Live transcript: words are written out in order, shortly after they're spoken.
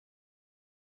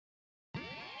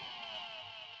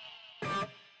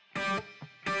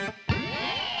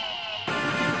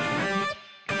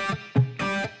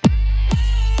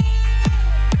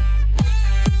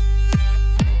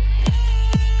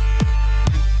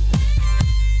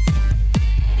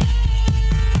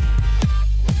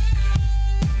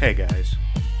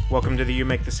Welcome to the You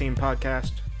Make the Scene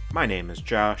podcast. My name is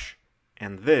Josh,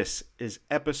 and this is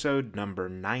episode number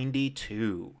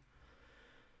 92.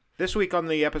 This week on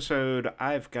the episode,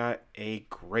 I've got a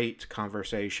great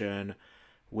conversation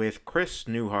with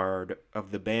Newhard of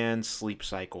the band Sleep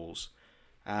Cycles.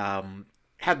 Had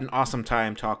an awesome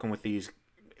time talking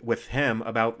with him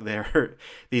about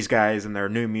these guys and their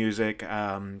new music.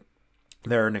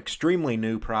 They're an extremely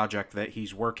new project that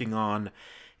he's working on,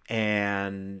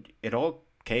 and it all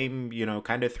came,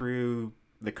 kind of through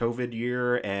the COVID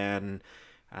year and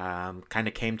kind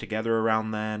of came together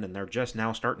around then, and they're just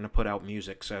now starting to put out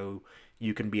music, so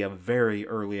you can be a very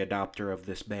early adopter of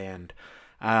this band.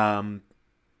 A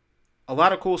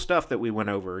lot of cool stuff that we went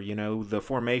over, the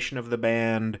formation of the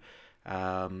band,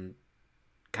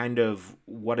 kind of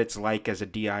what it's like as a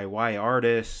DIY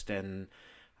artist, and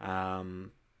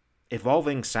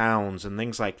evolving sounds and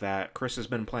things like that. Chris has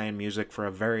been playing music for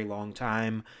a very long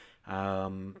time,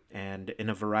 and in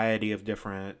a variety of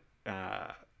different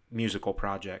musical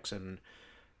projects, and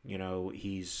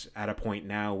he's at a point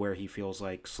now where he feels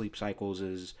like Sleep Cycles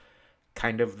is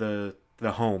kind of the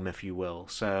home, if you will.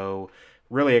 So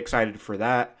really excited for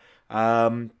that.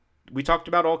 We talked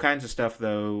about all kinds of stuff,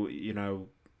 though.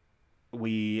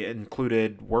 We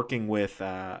included working with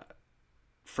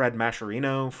Fred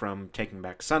Mascherino from Taking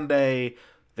Back Sunday,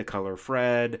 The Color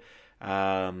Fred.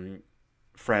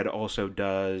 Fred also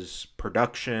does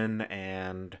production,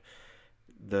 and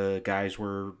the guys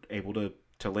were able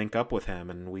to link up with him,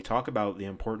 and we talk about the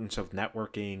importance of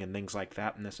networking and things like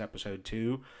that in this episode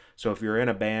too. So if you're in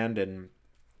a band and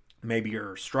maybe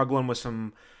you're struggling with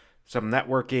some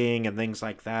networking and things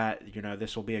like that,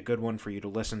 this will be a good one for you to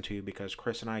listen to, because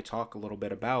Chris and I talk a little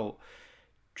bit about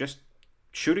just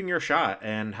shooting your shot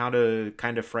and how to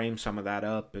kind of frame some of that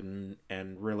up and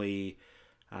really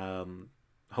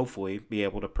hopefully be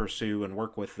able to pursue and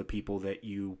work with the people that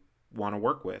you want to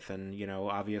work with. And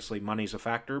obviously money's a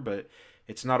factor, but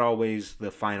it's not always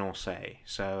the final say.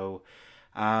 So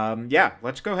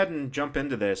let's go ahead and jump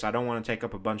into this. I don't want to take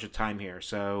up a bunch of time here,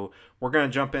 so we're going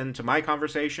to jump into my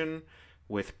conversation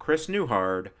with Chris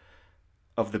Newhard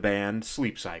of the band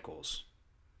Sleep Cycles.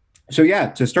 So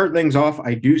to start things off,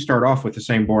 I do start off with the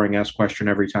same boring-ass question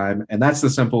every time, and that's the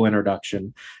simple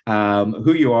introduction.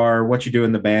 Who you are, what you do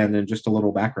in the band, and just a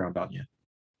little background on you.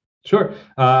 Sure.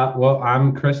 Well,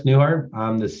 I'm Chris Newhard.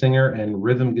 I'm the singer and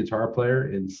rhythm guitar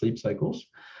player in Sleep Cycles.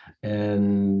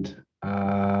 And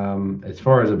as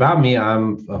far as about me,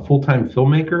 I'm a full-time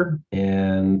filmmaker,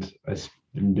 and I've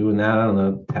been doing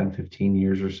that, 10, 15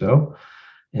 years or so.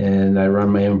 And I run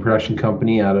my own production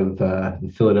company out of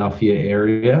the Philadelphia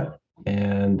area.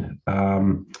 And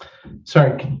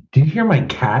sorry, do you hear my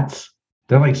cats?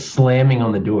 They're like slamming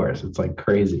on the doors. It's like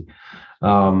crazy. I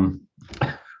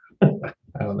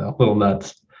don't know, a little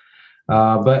nuts.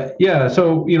 But yeah,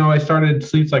 so, I started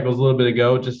Sleep Cycles a little bit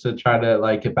ago just to try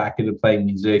to get back into playing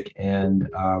music. And,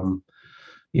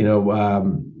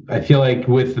 I feel like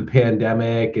with the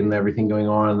pandemic and everything going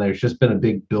on, there's just been a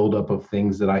big buildup of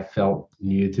things that I felt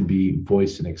needed to be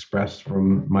voiced and expressed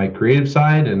from my creative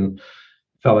side, and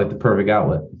felt like the perfect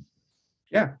outlet.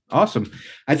 Yeah, awesome.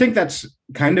 I think that's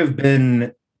kind of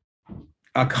been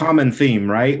a common theme,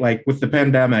 right? Like with the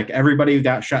pandemic, everybody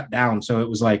got shut down. So it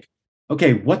was like,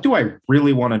 okay, what do I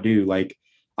really want to do? Like,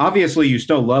 obviously you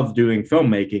still love doing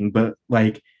filmmaking, but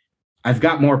I've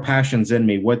got more passions in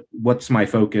me. What's my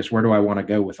focus? Where do I want to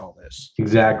go with all this?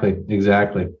 Exactly.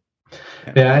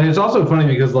 Yeah. And it's also funny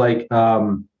because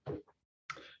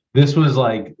this was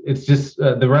it's just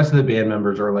the rest of the band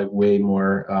members are way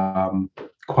more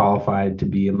qualified to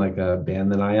be in a band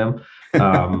than I am.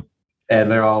 And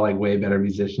they're all way better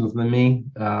musicians than me.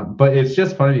 But it's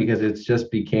just funny because it's just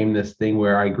became this thing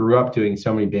where I grew up doing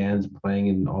so many bands, playing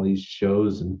in all these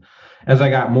shows. And as I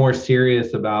got more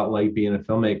serious about being a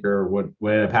filmmaker, what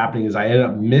ended up happening is I ended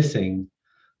up missing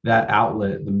that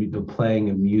outlet, the playing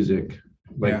of music,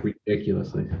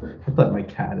 ridiculously. I let my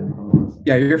cat in.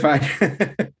 Yeah, you're fine.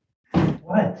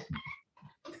 What?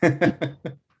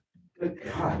 Good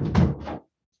God.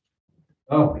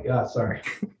 Oh my God, sorry.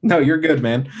 No, you're good,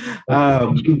 man.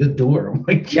 The door.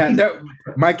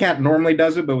 My cat normally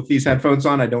does it, but with these headphones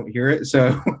on, I don't hear it.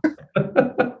 So,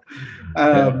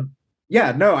 I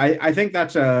think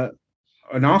that's an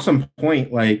awesome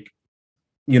point.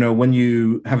 When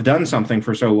you have done something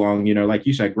for so long, like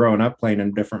you said, growing up playing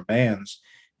in different bands,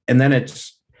 and then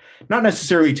it's not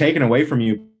necessarily taken away from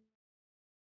you.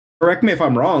 Correct me if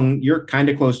I'm wrong. You're kind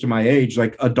of close to my age.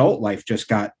 Adult life just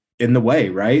got in the way,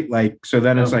 right? So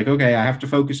then it's okay, I have to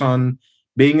focus on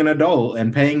being an adult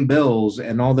and paying bills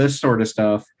and all this sort of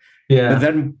stuff. Yeah.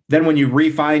 But then when you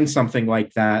refine something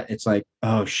like that, it's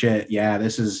oh shit, yeah,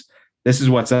 this is this is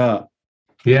what's up.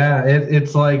 Yeah,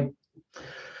 it's like,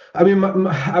 I mean,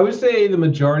 I would say the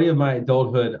majority of my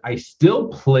adulthood, I still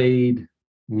played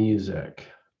music,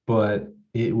 but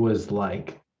it was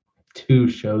like 2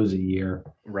 shows a year.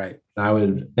 Right. I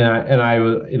would, and I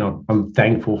was, I'm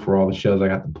thankful for all the shows I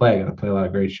got to play. I got to play a lot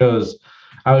of great shows.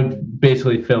 I would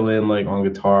basically fill in like on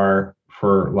guitar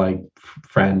for like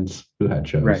friends who had Right.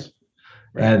 shows,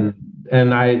 Right. and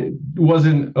and I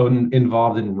wasn't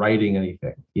involved in writing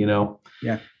anything.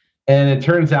 Yeah. And it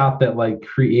turns out that like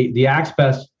create the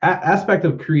aspect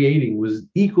of creating was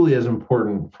equally as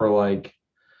important for like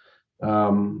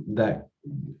that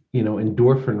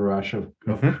endorphin rush of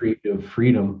Hmm. creative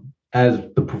freedom as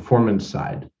the performance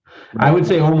side. I Right. would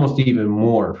say almost even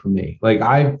more for me. Like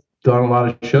I've done a lot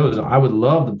of shows. I would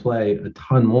love to play a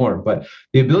ton more, but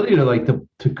the ability to like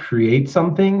to create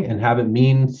something and have it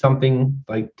mean something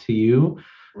like to you,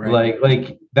 Right.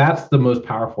 like that's the most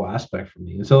powerful aspect for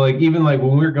me. And so like even like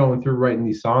when we were going through writing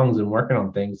these songs and working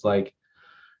on things, like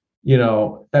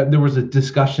there was a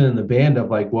discussion in the band of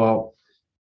like, well,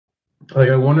 like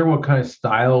I wonder what kind of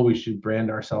style we should brand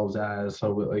ourselves as.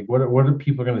 So like what are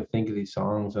people going to think of these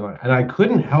songs? And I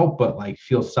couldn't help but like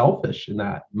feel selfish in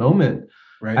that moment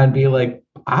Right. and be like,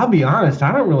 I'll be honest,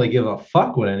 I don't really give a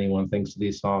fuck what anyone thinks of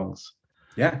these songs.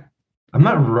 Yeah. I'm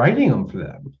not writing them for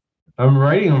them. I'm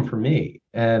writing them for me.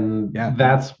 And Yeah.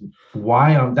 that's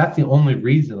the only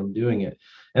reason I'm doing it.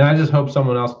 And I just hope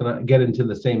someone else can get into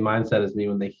the same mindset as me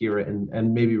when they hear it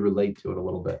and maybe relate to it a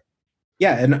little bit.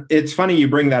 Yeah. And it's funny you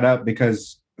bring that up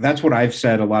because that's what I've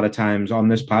said a lot of times on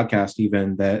this podcast,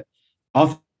 even that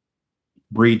author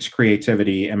breeds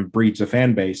creativity and breeds a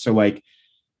fan base. So, like,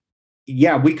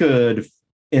 yeah, we could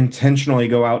intentionally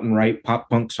go out and write pop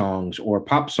punk songs or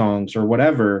pop songs or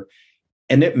whatever,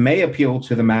 and it may appeal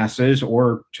to the masses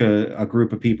or to a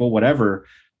group of people, whatever.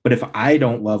 But if I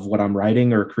don't love what I'm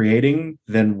writing or creating,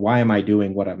 then why am I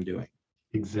doing what I'm doing?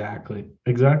 Exactly.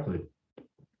 Exactly.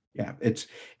 Yeah,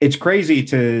 it's crazy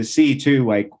to see too.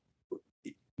 Like,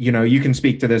 you can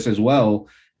speak to this as well.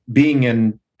 Being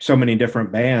in so many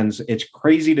different bands, it's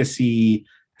crazy to see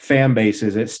fan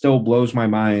bases. It still blows my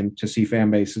mind to see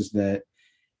fan bases that,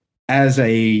 as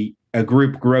a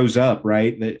group grows up,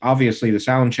 right? That obviously the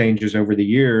sound changes over the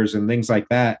years and things like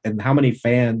that. And how many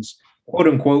fans, quote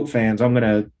unquote fans, I'm going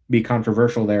to be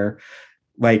controversial there,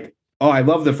 like, oh, I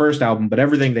love the first album, but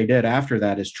everything they did after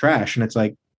that is trash. And it's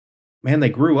like, man, they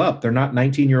grew up. They're not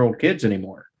 19-year-old kids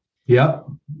anymore. Yep.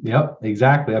 Yep.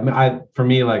 Exactly. I mean, for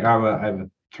me, like I have a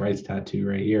thrice tattoo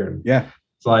right here. And Yeah.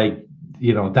 it's like,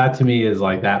 that to me is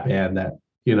like that band that,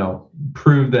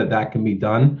 proved that can be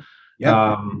done.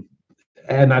 Yeah.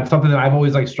 And that's something that I've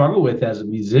always like struggled with as a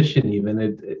musician.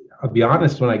 Even I'll be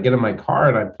honest, when I get in my car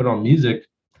and I put on music,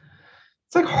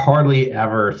 it's like hardly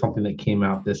ever something that came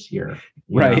out this year.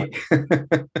 Right.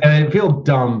 And I feel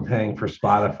dumb paying for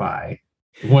Spotify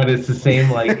when it's the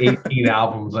same like 18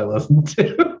 albums I listen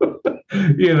to.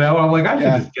 I'm like, I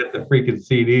should just get the freaking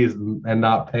CDs and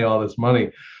not pay all this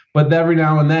money. But every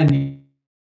now and then,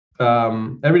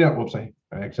 whoops, I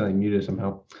accidentally muted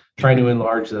somehow. Trying to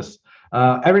enlarge this.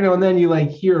 Every now and then you like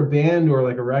hear a band or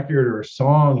like a record or a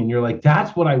song and you're like,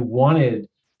 that's what I wanted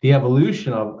the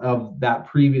evolution of that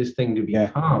previous thing to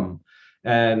become.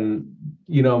 And,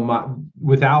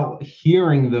 without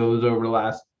hearing those over the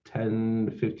last 10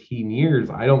 to 15 years,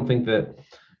 I don't think that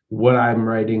what I'm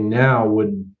writing now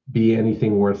would be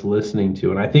anything worth listening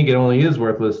to. And I think it only is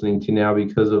worth listening to now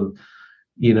because of,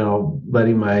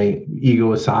 letting my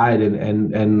ego aside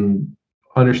and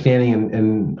understanding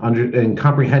and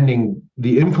comprehending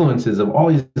the influences of all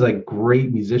these like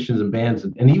great musicians and bands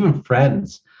and even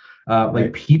friends.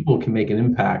 Like people can make an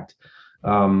impact.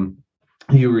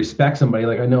 You respect somebody.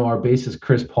 Like I know our bassist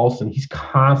Chris Paulson, he's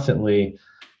constantly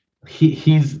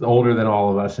he's older than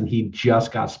all of us, and he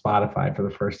just got Spotify for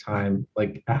the first time,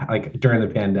 like during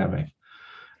the pandemic.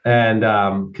 And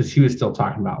because he was still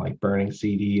talking about like burning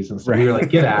CDs and stuff. We were like,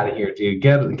 get out of here, dude,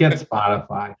 get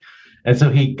Spotify. And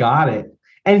so he got it.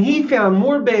 And he found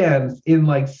more bands in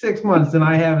like 6 months than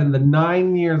I have in the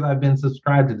 9 years I've been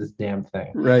subscribed to this damn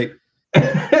thing. Right.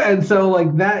 And so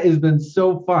like that has been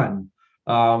so fun.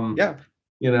 Yeah.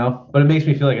 But it makes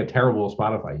me feel like a terrible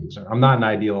Spotify user. I'm not an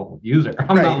ideal user.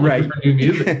 I'm not looking for new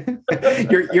music.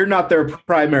 You're not their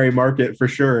primary market for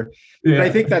sure. Yeah. But I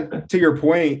think that to your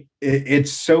point,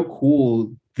 it's so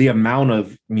cool the amount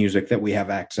of music that we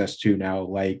have access to now.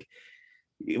 Like,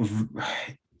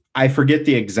 I forget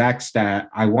the exact stat.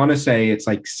 I want to say it's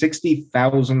like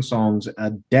 60,000 songs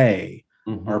a day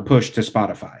are pushed to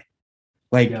Spotify.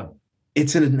 Like,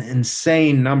 it's an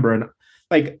insane number. And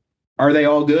like, are they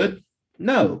all good?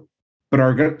 No, but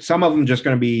are some of them just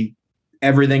going to be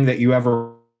everything that you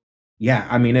ever, yeah,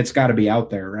 I mean, it's got to be out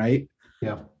there, right?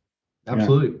 Yeah, Yeah.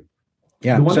 absolutely. The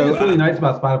Yeah. one thing So, that's really nice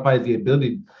about Spotify is the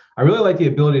ability. I really like the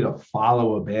ability to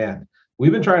follow a band.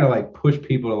 We've been trying to like push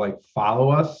people to like follow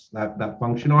us, that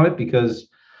function on it, because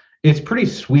it's pretty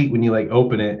sweet when you like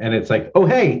open it and it's like, oh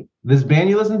hey, this band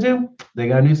you listen to, they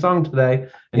got a new song today,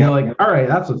 and you're yep. like, all right,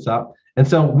 that's what's up. And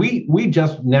so we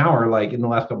just now are like in the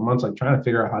last couple months like trying to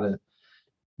figure out how to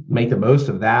make the most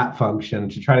of that function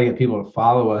to try to get people to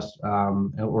follow us,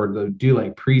 or to do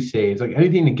like pre-saves, like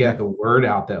anything to get Yeah. the word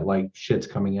out that like shit's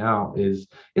coming out. Is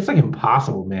It's like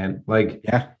impossible, man. Like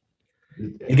Yeah.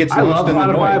 It gets I lost love in the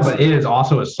Spotify, noise. but it is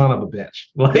also a son of a bitch.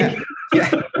 Like, Yeah.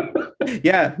 Yeah.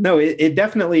 Yeah, no, it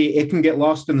definitely it can get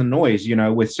lost in the noise,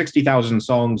 with 60,000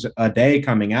 songs a day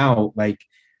coming out, like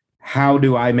how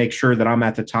do I make sure that I'm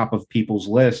at the top of people's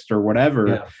list or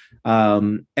whatever? yeah,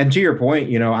 And to your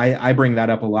point, I bring that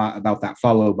up a lot about that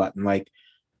follow button. Like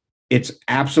it's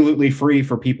absolutely free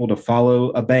for people to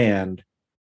follow a band,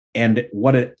 and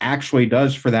what it actually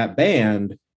does for that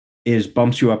band is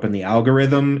bumps you up in the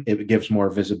algorithm. It gives more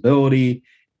visibility.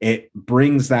 It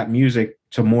brings that music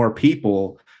to more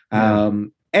people. yeah,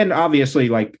 And obviously,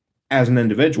 like as an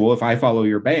individual, if I follow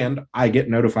your band, I get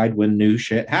notified when new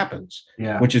shit happens,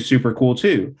 yeah. which is super cool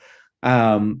too.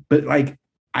 But like,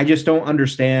 I just don't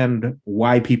understand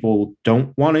why people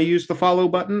don't want to use the follow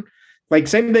button. Like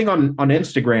same thing on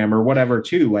Instagram or whatever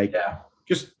too. Like Yeah.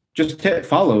 just hit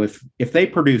follow. If they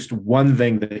produced one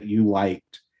thing that you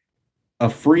liked, a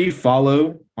free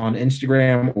follow on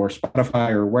Instagram or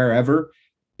Spotify or wherever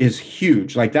is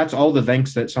huge. Like that's all the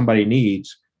thanks that somebody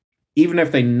needs. Even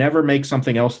if they never make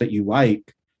something else that you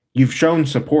like, you've shown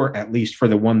support at least for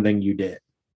the one thing you did.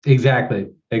 Exactly.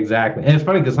 Exactly. And it's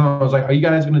funny because someone was like, are you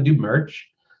guys going to do merch?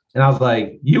 And I was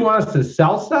like, you want us to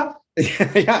sell stuff?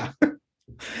 Yeah.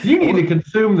 You need to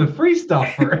consume the free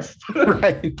stuff first.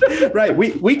 Right. Right.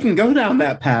 We can go down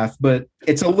that path, but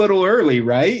it's a little early,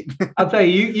 right? I'll tell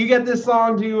you, you get this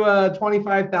song to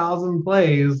 25,000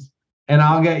 plays, and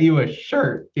I'll get you a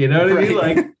shirt. You know what I mean?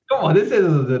 Right. Like, come on, this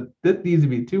needs to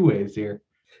be two ways here.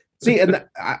 See, and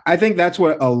I think that's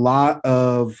what a lot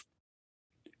of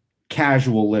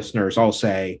casual listeners, I'll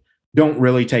say, don't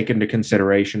really take into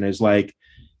consideration is like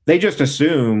they just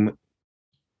assume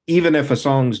even if a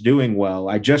song's doing well.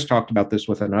 I just talked about this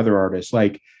with another artist.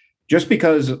 Like just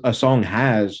because a song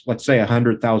has, let's say,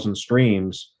 100,000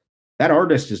 streams, that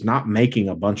artist is not making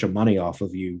a bunch of money off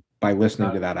of you by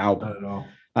listening to that Not at album.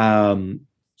 all.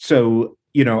 So,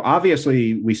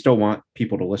 obviously we still want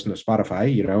people to listen to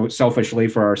Spotify, selfishly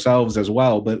for ourselves as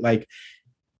well. But like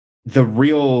the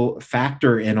real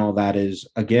factor in all that is,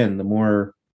 again, the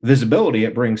more visibility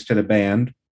it brings to the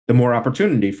band, the more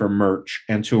opportunity for merch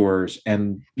and tours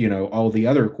and, all the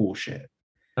other cool shit.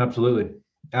 Absolutely.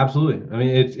 Absolutely. I mean,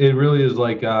 it really is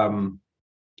like,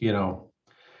 you know,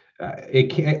 it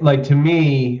can't, like, to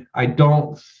me, I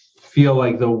don't feel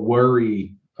like the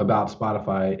worry about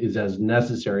Spotify is as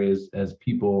necessary as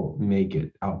people make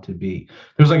it out to be.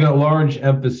 There's like a large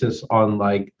emphasis on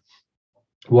like,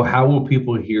 well, how will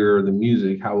people hear the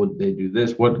music? How would they do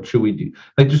this? What should we do?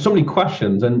 Like, there's so many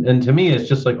questions, and to me, it's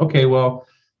just like, okay, well,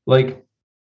 like,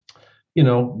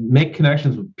 make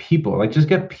connections with people. Like, just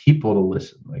get people to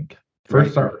listen. Like, first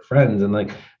Right. start with friends, and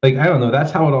like I don't know.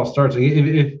 That's how it all starts. Like,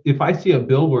 if I see a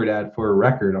billboard ad for a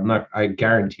record, I'm not. I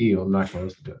guarantee you, I'm not going to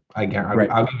listen to it. Right.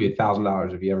 I'll give you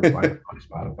 $1,000 if you ever find it on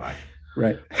Spotify.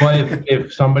 Right. But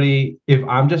if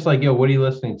I'm just like, yo, what are you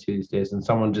listening to these days? And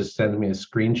someone just sends me a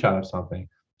screenshot of something,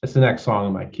 that's the next song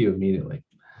in my queue immediately.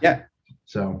 Yeah.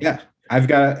 So Yeah. I've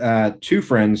got two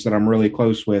friends that I'm really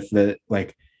close with that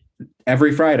like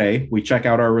every Friday we check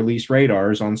out our release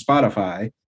radars on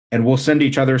Spotify and we'll send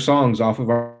each other songs off of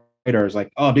our radars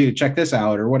like, oh dude, check this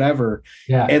out or whatever.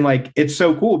 yeah, And like it's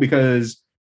so cool because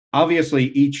obviously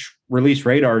each release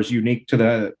radar is unique to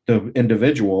the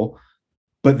individual,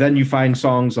 but then you find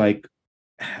songs like,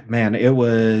 man, it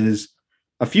was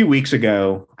a few weeks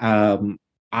ago.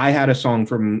 I had a song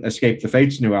from Escape the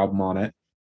Fate's new album on it,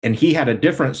 and he had a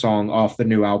different song off the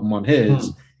new album on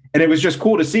his. And it was just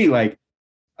cool to see, like,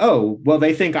 oh, well,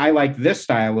 they think I like this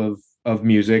style of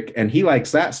music, and he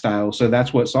likes that style, so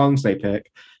that's what songs they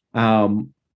pick. And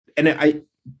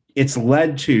it's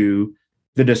led to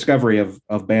the discovery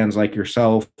of bands like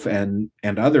yourself and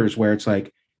others, where it's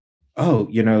like, oh,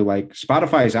 like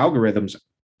Spotify's algorithms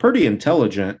pretty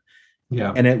intelligent,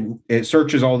 yeah, and it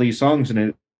searches all these songs, and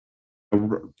it,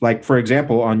 like for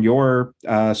example on your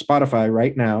Spotify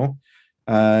right now,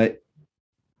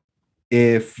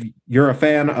 if you're a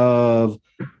fan of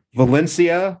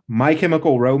Valencia, My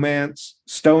Chemical Romance,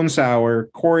 Stone Sour,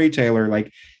 Corey Taylor,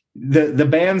 like the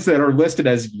bands that are listed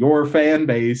as your fan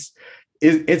base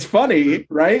it's funny,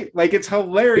 right? Like it's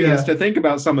hilarious Yeah. to think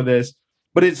about some of this,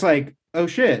 but it's like, oh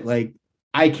shit, like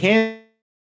I can't.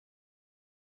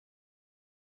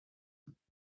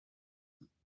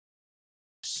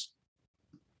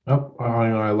 Oh,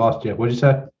 I lost you. What'd you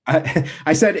say?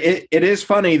 I said it is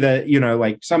funny that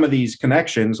like some of these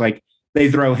connections, like they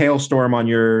throw Hailstorm on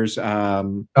yours.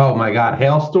 Oh my God,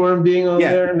 Hailstorm being on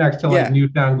Yeah, there next to like yeah,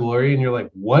 Newfound Glory, and you're like,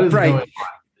 what is right. going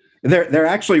They're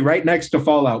actually right next to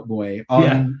Fallout Boy on?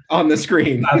 Yeah, on the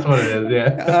screen. that's what it is.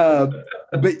 Yeah.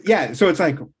 But yeah, so it's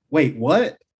like, wait,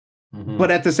 what? Mm-hmm.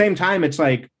 But at the same time, it's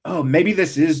like, oh, maybe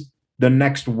this is the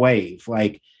next wave.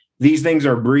 Like these things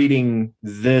are breeding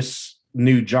this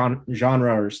new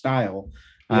genre or style.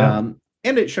 Yeah.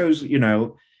 And it shows,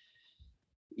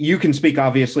 you can speak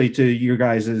obviously to your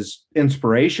guys'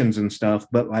 inspirations and stuff,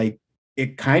 but like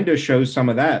it kind of shows some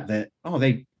of that oh,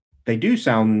 they do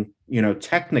sound,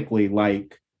 technically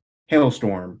like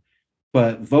Hailstorm,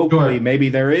 but vocally Sure. maybe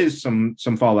there is some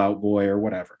Fallout Boy or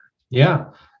whatever. Yeah,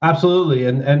 absolutely.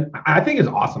 And I think it's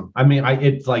awesome. I mean,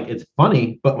 it's like it's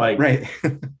funny, but like Right.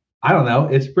 I don't know,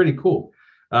 it's pretty cool.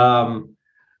 Um,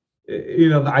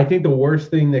 I think the worst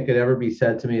thing that could ever be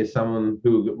said to me is someone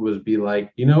who would be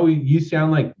like, you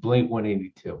sound like Blink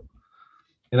 182.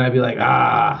 And I'd be like,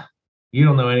 you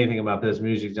don't know anything about this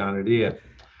music genre, do you?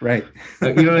 Right.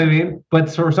 You know what I mean? But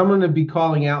for someone to be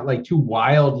calling out like two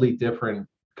wildly different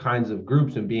kinds of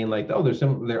groups and being like, oh,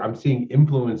 I'm seeing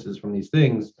influences from these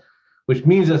things, which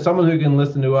means that someone who can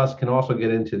listen to us can also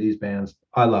get into these bands.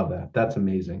 I love that. That's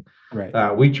amazing.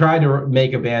 Right. We try to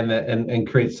make a band that and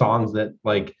create songs that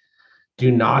like do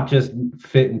not just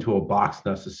fit into a box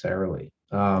necessarily.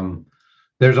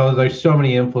 There's so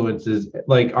many influences.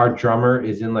 Like our drummer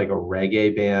is in like a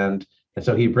reggae band, and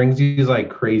so he brings these like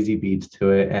crazy beats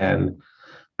to it. And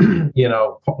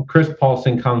Chris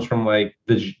Paulson comes from like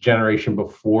the generation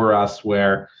before us,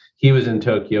 where he was in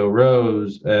Tokyo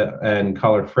Rose and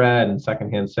Color Fred and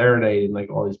Secondhand Serenade and like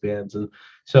all these bands. And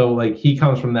so like he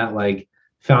comes from that like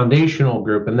foundational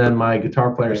group. And then my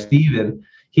guitar player Steven,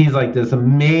 he's like this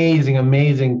amazing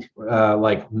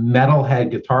like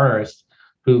metalhead guitarist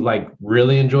who like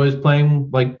really enjoys playing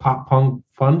like pop punk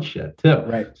fun shit too.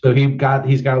 Right. So he's got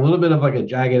a little bit of like a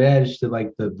jagged edge to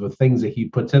like the things that he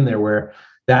puts in there, where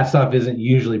that stuff isn't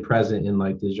usually present in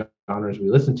like the genres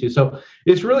we listen to. So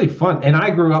it's really fun. And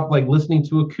I grew up like listening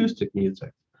to acoustic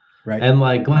music. Right. And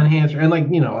like Glenn Hanser and like,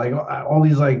 like all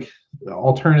these like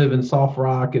alternative and soft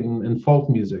rock and folk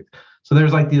music. So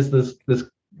there's like this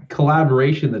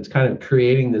collaboration that's kind of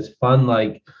creating this fun,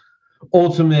 like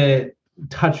ultimate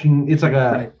touching. It's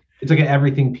like it's like an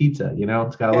everything pizza,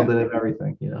 it's got a little bit of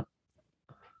everything,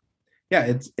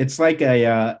 Yeah, it's like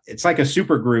a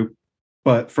super group,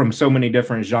 but from so many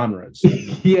different genres.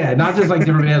 Yeah, not just like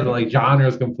different bands, but like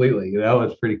genres completely.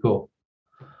 It's pretty cool.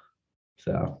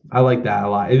 So I like that a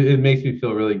lot. It makes me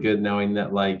feel really good knowing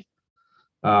that like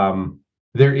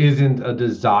there isn't a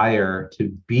desire to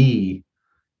be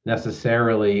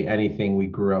necessarily anything we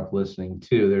grew up listening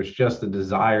to. There's just a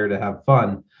desire to have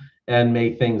fun and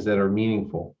make things that are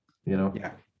meaningful,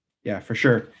 Yeah, for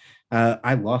sure.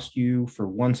 I lost you for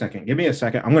 1 second. Give me a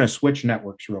second. I'm going to switch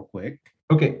networks real quick.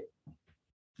 Okay.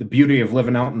 The beauty of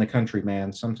living out in the country,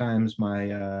 man. Sometimes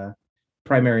my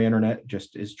primary internet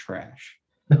just is trash.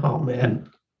 Oh man.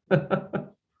 All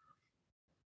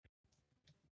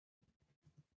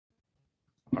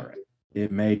right.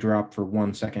 It may drop for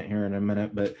 1 second here in a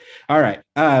minute, but all right.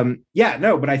 Yeah,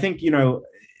 no, but I think,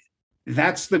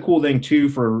 that's the cool thing too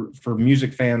for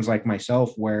music fans like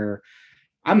myself, where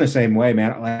I'm the same way,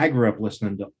 man. Like I grew up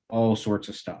listening to all sorts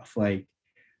of stuff. Like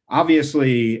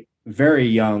obviously very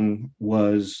young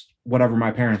was whatever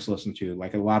my parents listened to,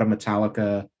 like a lot of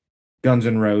Metallica, Guns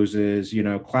N' Roses,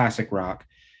 classic rock.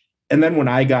 And then when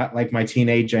I got like my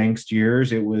teenage angst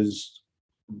years, it was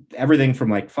everything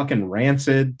from like fucking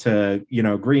Rancid to,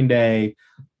 Green Day,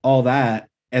 all that.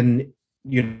 And,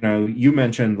 you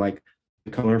mentioned like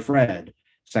The Color Fred,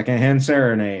 Secondhand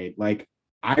Serenade. Like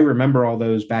I remember all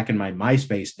those back in my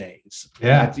MySpace days.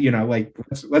 Yeah. That's, like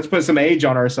let's put some age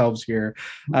on ourselves here.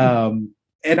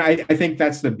 And I think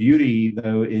that's the beauty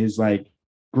though, is like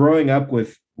growing up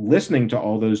with listening to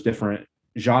all those different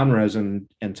genres and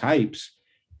types,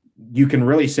 you can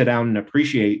really sit down and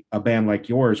appreciate a band like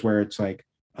yours where it's like,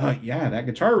 oh yeah, that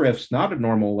guitar riff's not a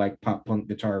normal like pop punk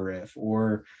guitar riff.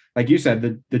 Or like you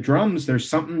said, the drums, there's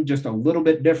something just a little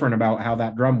bit different about how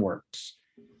that drum works.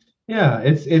 Yeah,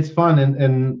 it's fun.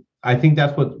 And I think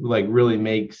that's what like really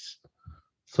makes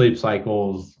Sleep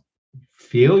Cycles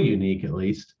feel unique, at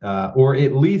least, or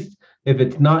at least if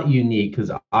it's not unique,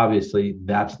 because obviously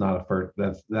that's not a first,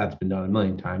 that's been done a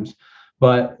million times.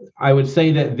 But I would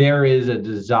say that there is a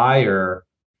desire.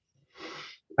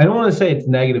 I don't want to say it's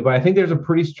negative, but I think there's a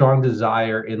pretty strong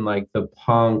desire in like the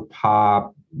punk,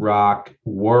 pop, rock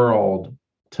world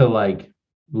to like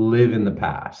live in the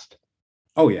past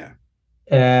Oh yeah.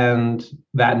 and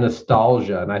that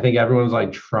nostalgia. And I think everyone's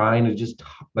like trying to just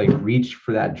like reach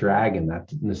for that dragon, that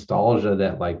nostalgia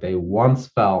that like they once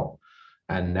felt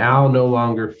and now no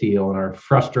longer feel and are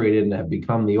frustrated and have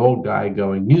become the old guy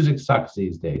going, music sucks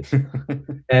these days.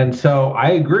 And so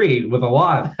I agree with a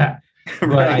lot of that.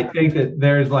 But I Right. think that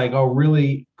there's like a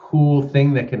really cool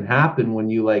thing that can happen when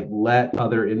you like let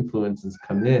other influences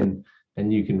come in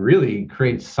and you can really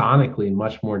create sonically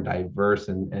much more diverse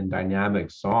and dynamic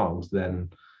songs than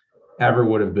ever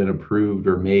would have been approved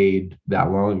or made that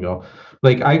long ago.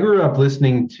 Like I grew up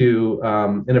listening to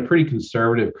in a pretty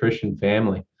conservative Christian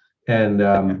family. And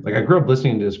Yeah. like I grew up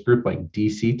listening to this group like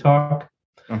DC Talk.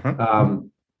 Uh-huh.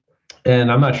 Um,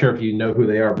 and I'm not sure if you know who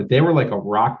they are, but they were like a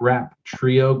rock rap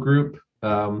trio group.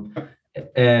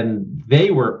 And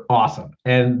they were awesome.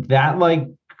 And that like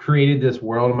created this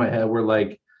world in my head where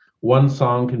like one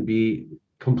song can be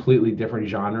completely different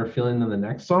genre feeling than the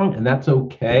next song, and that's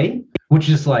okay. Which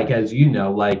is like, as you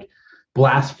know, like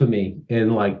blasphemy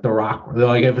in like the rock.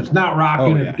 Like if it's not Oh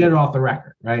rocking, yeah. get it off the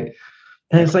record, right?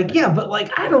 And it's like, yeah, but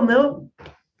like I don't know.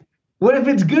 What if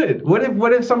it's good? What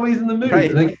if somebody's in the mood?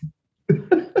 Right. Like,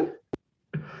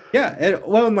 Yeah.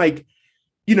 And like,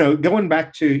 going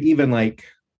back to even like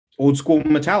old school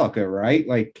Metallica, right?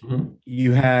 Like mhm.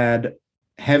 you had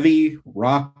heavy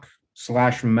rock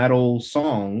slash metal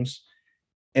songs,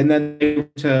 and then they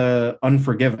went to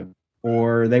Unforgiven,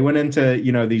 or they went into,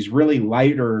 these really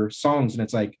lighter songs, and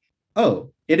it's like,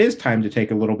 oh, it is time to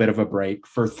take a little bit of a break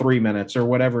for 3 minutes or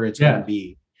whatever it's going to Yeah,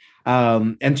 be.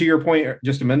 And to your point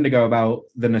just a minute ago about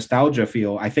the nostalgia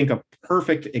feel, I think a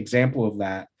perfect example of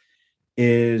that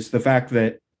is the fact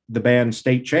that the band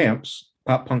State Champs,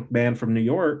 pop punk band from New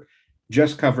York,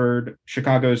 just covered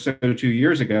Chicago's So 2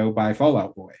 years ago by Fall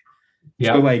Out Boy. So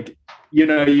yeah, like,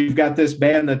 you've got this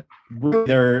band that really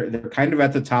they're kind of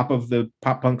at the top of the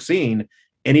pop punk scene,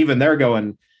 and even they're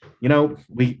going,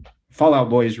 we Fall Out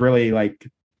Boy is really like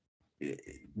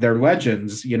they're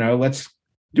legends. Let's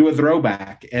do a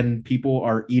throwback, and people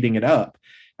are eating it up.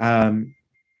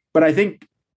 But I think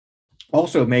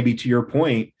also maybe to your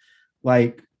point,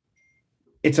 like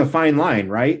it's a fine line,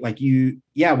 right? Like we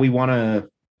want to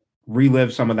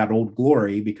relive some of that old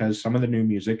glory because some of the new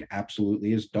music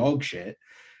absolutely is dog shit.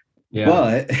 yeah.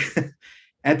 But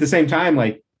at the same time,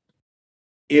 like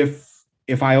if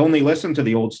I only listen to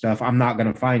the old stuff, I'm not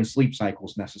going to find Sleep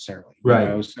Cycles necessarily,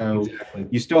 Right. So Exactly.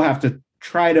 you still have to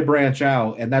try to branch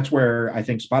out, and that's where I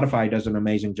think Spotify does an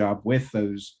amazing job with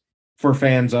those for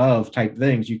fans of type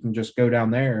things. You can just go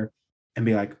down there and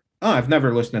be like, oh, I've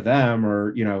never listened to them,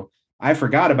 or I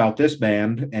forgot about this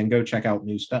band, and go check out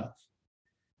new stuff.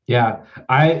 Yeah.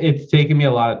 It's taken me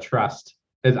a lot of trust.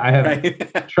 As I have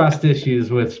Right. trust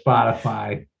issues with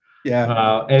Spotify.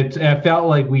 Yeah. It felt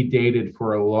like we dated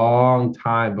for a long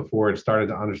time before it started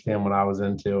to understand what I was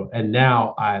into. And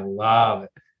now I love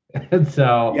it. And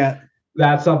so Yeah.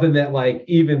 that's something that like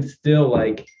even still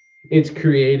like it's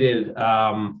created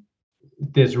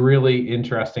this really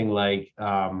interesting like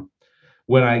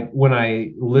when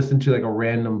I listen to like a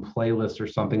random playlist or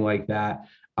something like that,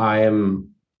 I am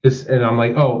this and I'm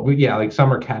like, oh yeah, like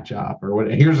summer catch up or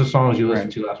what. Here's the songs you listened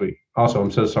Right. to last week. Also,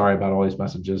 I'm so sorry about all these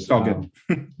messages. It's all good.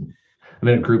 I'm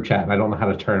in a group chat and I don't know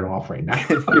how to turn it off right now.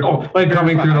 you're, Like you're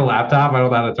coming through the fine. laptop, I don't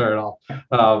know how to turn it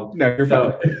off. No, you're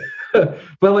fine. So,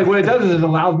 but like what it does is it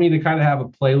allows me to kind of have a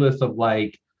playlist of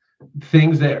like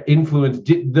things that influence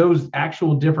those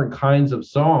actual different kinds of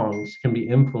songs can be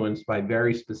influenced by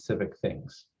very specific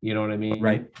things. You know what I mean?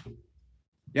 Right.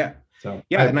 Yeah. So I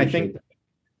Yeah. And I appreciate think, that.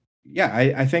 yeah,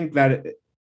 I think that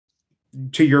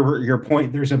to your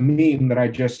point, there's a meme that I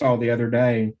just saw the other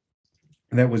day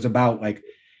that was about like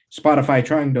Spotify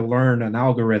trying to learn an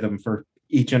algorithm for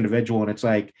each individual. And it's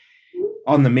like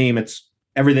on the meme, it's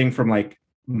everything from like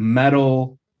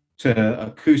metal to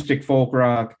acoustic folk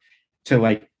rock to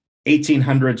like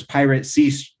 1800s pirate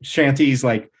sea shanties.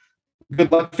 Like, good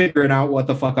luck figuring out what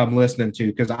the fuck I'm listening to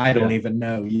because I don't Yeah. even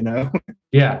know.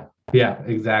 Yeah. Yeah.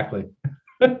 Exactly.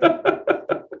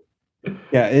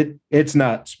 Yeah, it's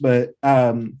nuts. But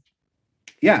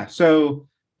yeah, so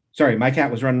sorry, my cat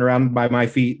was running around by my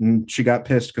feet and she got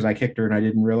pissed because I kicked her and I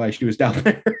didn't realize she was down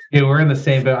there. Yeah, we're in the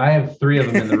same boat. I have three of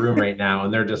them in the room right now,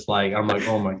 and they're just like, I'm like,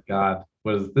 oh my God,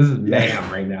 this is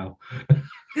mayhem right now.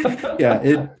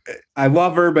 Yeah, I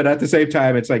love her, but at the same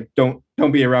time, it's like don't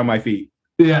be around my feet.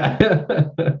 Yeah.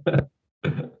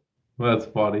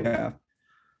 That's funny. Yeah.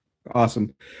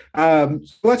 Awesome. So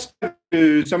let's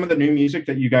do some of the new music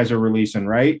that you guys are releasing,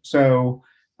 right? So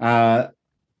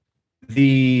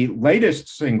the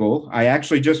latest single I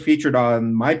actually just featured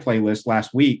on my playlist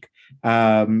last week.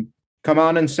 Come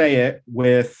On and Say It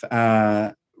with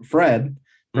Fred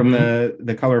from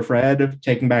the Color Fred,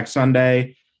 Taking Back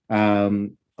Sunday. A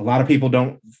lot of people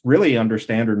don't really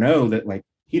understand or know that like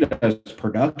he does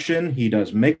production, he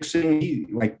does mixing, he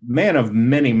like man of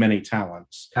many, many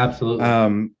talents.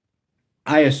 Absolutely.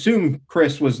 I assume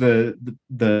Chris was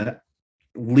the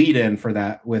lead in for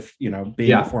that with, you know,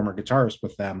 being a former guitarist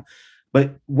with them.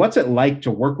 But what's it like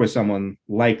to work with someone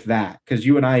like that? Because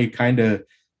you and I kind of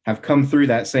have come through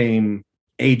that same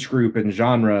age group and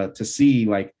genre to see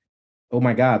like, oh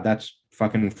my God, that's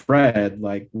fucking Fred.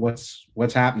 Like what's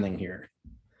happening here?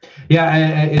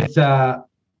 Yeah,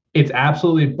 it's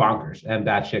absolutely bonkers and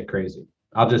batshit crazy.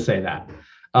 I'll just say that.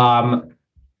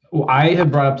 I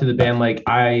have brought up to the band like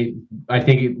I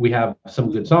think we have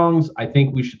some good songs. I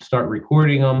think we should start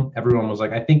recording them. Everyone was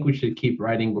like, I think we should keep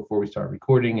writing before we start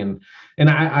recording. And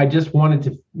I just wanted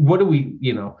to. What do we?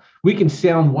 You know, we can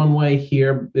sound one way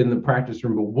here in the practice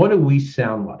room, but what do we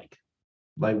sound like?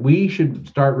 Like we should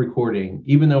start recording,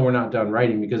 even though we're not done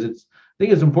writing, because I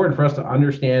think it's important for us to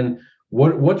understand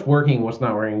what's working, what's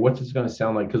not working, what's it's going to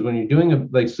sound like. Because when you're doing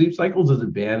like Sleep Cycles is a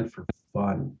band for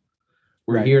fun.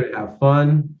 We're here to have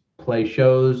fun, play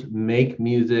shows, make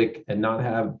music, and not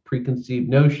have preconceived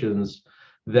notions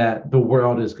that the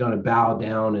world is going to bow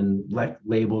down and like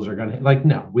labels are going to like,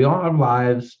 no, we all have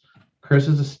lives. Chris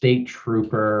is a state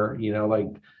trooper, you know, like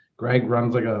Greg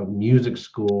runs like a music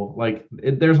school. Like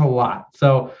there's a lot.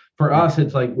 So for us,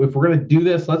 it's like, if we're going to do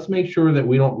this, let's make sure that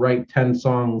we don't write 10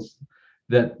 songs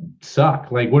that suck.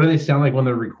 Like, what do they sound like when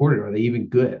they're recorded? Are they even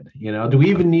good? You know, do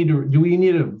we need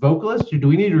a vocalist? Or do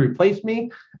we need to replace me?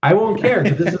 I won't care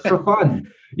because this is for fun.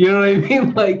 You know what I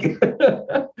mean? Like,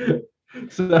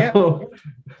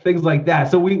 things like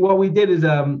that. So what we did is,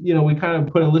 you know, we kind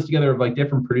of put a list together of like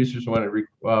different producers we want to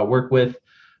work with.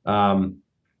 And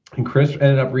Chris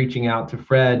ended up reaching out to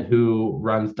Fred, who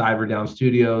runs Diver Down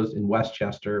Studios in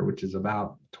Westchester, which is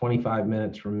about 25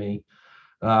 minutes from me.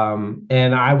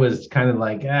 And I was kind of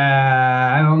like,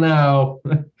 I don't know.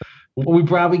 We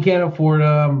probably can't afford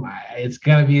him. It's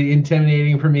going to be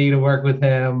intimidating for me to work with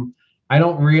him. I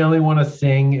don't really want to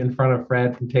sing in front of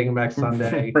Fred from Taking Back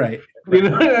Sunday. Right. You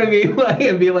know what I mean? Like,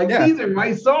 and be like, these are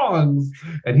my songs.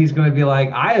 And he's going to be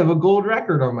like, I have a gold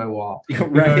record on my wall. You know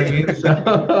what I mean?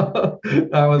 So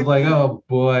I was like, oh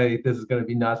boy, this is going to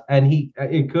be nuts. And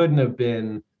it couldn't have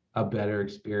been a better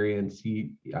experience.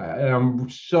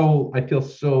 I feel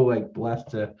so like blessed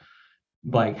to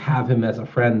like have him as a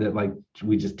friend that like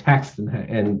we just text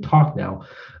and talk now.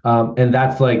 And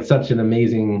that's like such an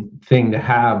amazing thing to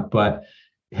have. But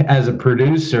as a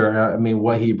producer, I mean,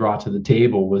 what he brought to the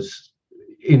table was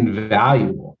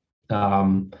invaluable.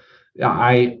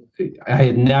 I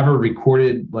had never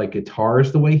recorded like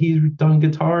guitars the way he's done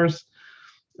guitars.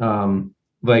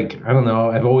 Like, I don't know,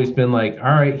 I've always been like,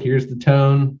 all right, here's the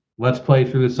tone. Let's play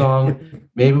through the song.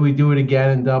 Maybe we do it again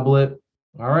and double it.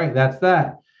 All right, that's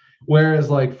that. Whereas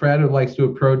like Fred likes to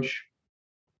approach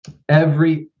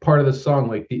every part of the song,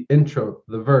 like the intro,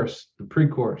 the verse, the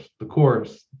pre-chorus, the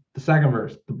chorus, the second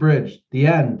verse, the bridge, the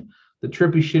end, the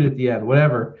trippy shit at the end,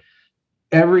 whatever.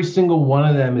 Every single one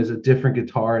of them is a different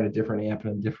guitar and a different amp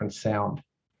and a different sound.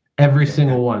 Every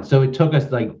single one. So it took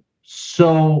us like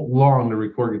so long to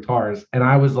record guitars. And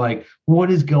I was like,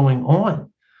 what is going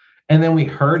on? And then we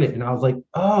heard it and I was like,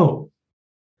 oh,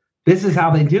 this is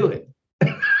how they do it.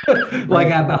 Like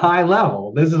at the high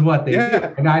level, this is what they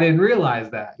do. And I didn't realize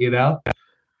that, you know?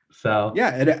 So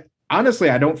honestly,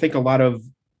 I don't think a lot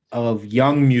of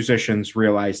young musicians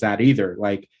realize that either.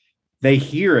 Like they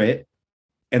hear it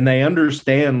and they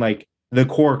understand like the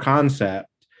core concept,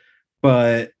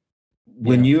 but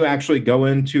when you actually go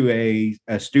into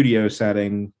a studio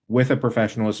setting with a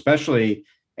professional, especially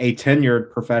a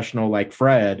tenured professional like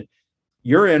Fred,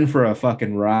 you're in for a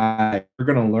fucking ride. You're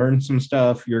going to learn some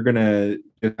stuff. You're going to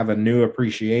have a new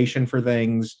appreciation for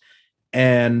things.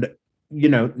 And, you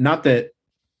know, not that,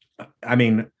 I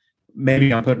mean,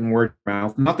 maybe I'm putting words in your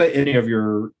mouth, not that any of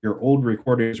your old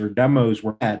recordings or demos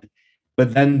were bad,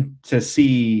 but then to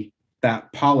see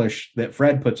that polish that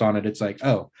Fred puts on it, it's like,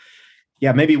 oh,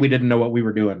 yeah, maybe we didn't know what we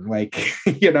were doing. Like,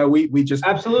 you know, we just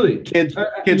absolutely kids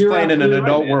playing in an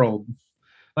adult world.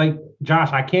 Like, Josh,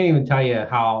 I can't even tell you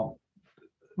how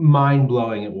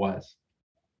mind-blowing it was.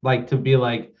 Like to be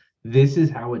like, this is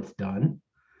how it's done.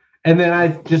 And then I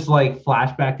just like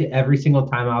flashback to every single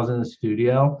time I was in the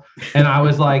studio and I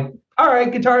was like, all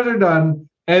right, guitars are done.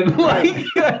 And like,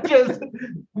 just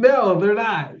no, they're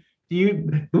not. We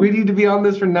need to be on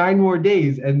this for 9 more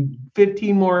days and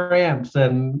 15 more amps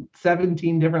and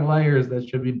 17 different layers that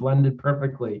should be blended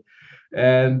perfectly.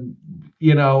 And he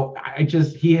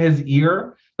has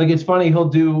ear. Like, it's funny, we'll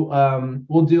do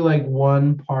like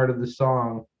one part of the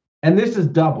song, and this is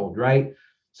doubled, right?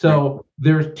 So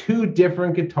there's 2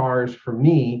 different guitars for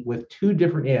me with 2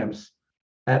 different amps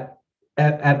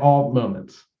at all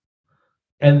moments.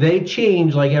 And they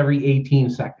change like every 18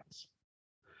 seconds.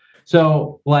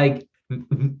 So like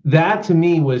that to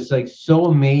me was like so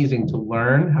amazing to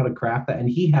learn how to craft that. And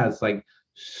he has like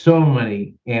so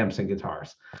many amps and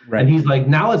guitars. Right. And he's like,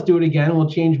 now let's do it again. We'll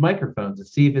change microphones and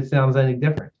see if it sounds any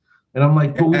different. And I'm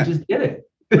like, but we just did it.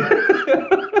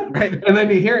 Right. And then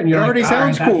you hear it and you're it like, already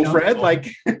sounds cool, Fred. Cool.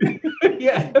 Like,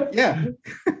 yeah.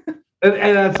 And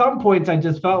at some points I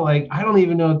just felt like, I don't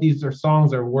even know if these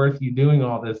songs are worth you doing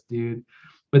all this, dude.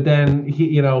 But then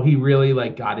he really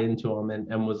like got into them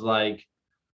and was like,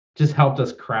 just helped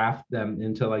us craft them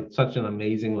into like such an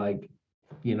amazing like,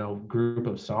 group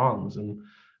of songs. And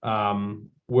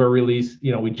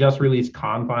we just released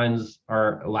Confines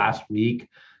our last week,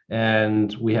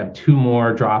 and we have 2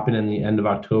 more dropping in the end of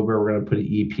October. We're going to put an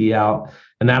EP out,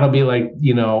 and that'll be like,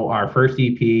 our first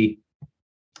EP.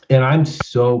 And I'm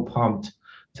so pumped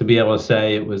to be able to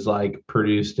say it was like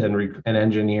produced and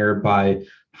engineered by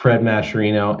Fred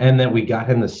Mascherino, and then we got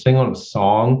him to sing on a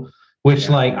song, which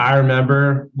like I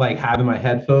remember like having my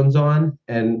headphones on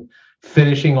and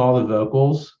finishing all the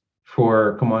vocals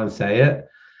for Come On Say It.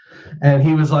 And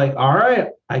he was like, all right,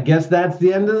 I guess that's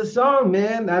the end of the song,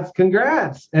 man. That's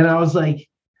congrats. And I was like,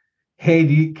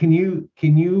 hey, can you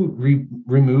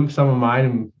remove some of mine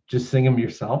and just sing them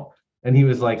yourself? And he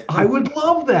was like, I would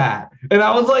love that. And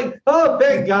I was like, oh,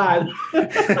 thank God.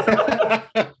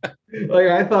 Like,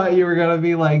 I thought you were going to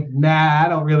be like, nah, I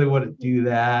don't really want to do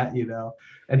that,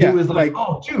 And he was like,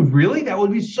 oh, dude, really? That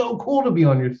would be so cool to be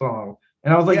on your song.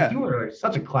 And I was like, you are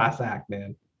such a class act,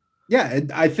 man. Yeah,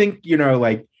 I think,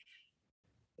 like,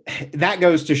 that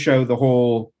goes to show the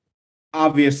whole,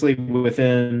 obviously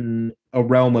within a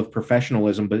realm of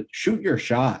professionalism, but shoot your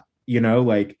shot,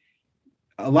 like,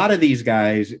 a lot of these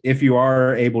guys, if you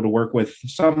are able to work with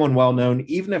someone well-known,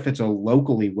 even if it's a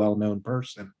locally well-known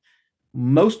person,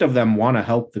 most of them want to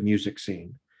help the music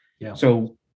scene. Yeah.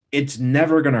 So it's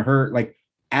never going to hurt. Like,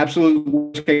 absolute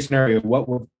worst case scenario, what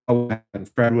would happen?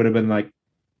 Fred would have been like,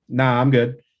 nah, I'm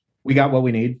good. We got what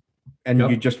we need. And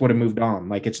you just would have moved on.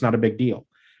 Like, it's not a big deal.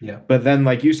 Yeah. But then,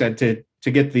 like you said, to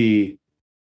get the,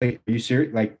 like, are you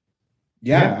serious? Like,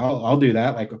 I'll do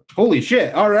that. Like, holy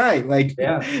shit. All right. Like,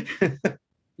 yeah.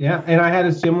 And I had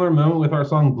a similar moment with our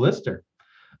song Blister.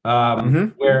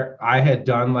 Where I had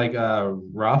done like a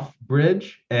rough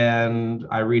bridge, and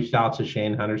I reached out to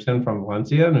Shane Henderson from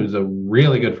Valencia, and who's a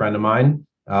really good friend of mine.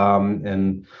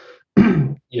 And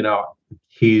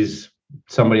he's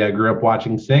somebody I grew up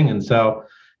watching sing. And so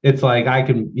it's like,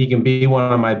 he can be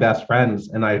one of my best friends,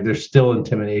 and there's still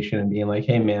intimidation in being like,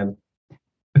 hey man,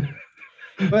 do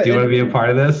you want to be a part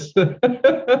of this?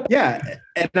 Yeah.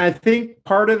 And I think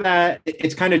part of that,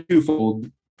 it's kind of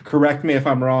twofold. Correct me if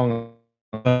I'm wrong.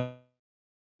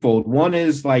 One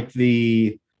is like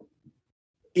even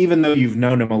though you've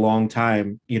known him a long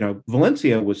time,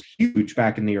 Valencia was huge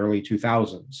back in the early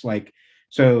 2000s. Like,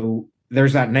 so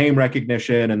there's that name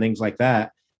recognition and things like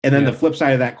that. And then the flip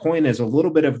side of that coin is a little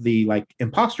bit of the like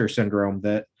imposter syndrome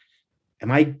that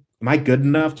am I good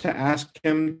enough to ask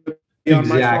him to be on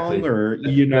my song? Or,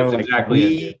 like,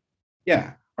 exactly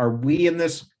are we in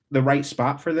the right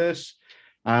spot for this?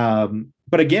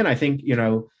 But again, I think,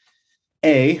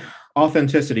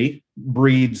 authenticity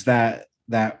breeds that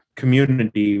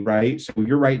community, right? So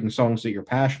you're writing songs that you're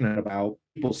passionate about.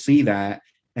 People see that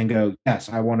and go, yes,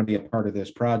 I want to be a part of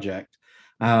this project.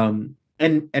 And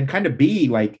kind of be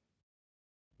like,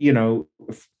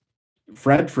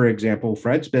 Fred, for example,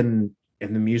 Fred's been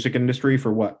in the music industry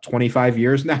for what, 25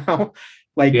 years now?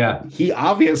 Like, he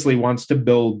obviously wants to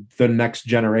build the next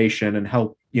generation and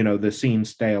help, the scene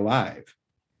stay alive.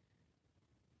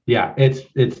 Yeah,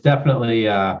 it's definitely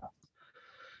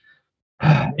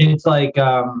it's like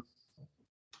I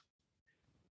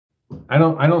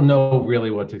don't know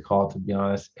really what to call it, to be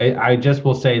honest. I just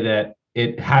will say that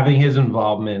having his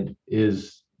involvement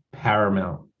is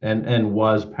paramount and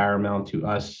was paramount to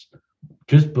us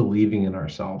just believing in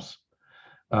ourselves,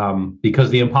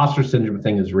 because the imposter syndrome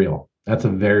thing is real. That's a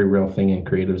very real thing in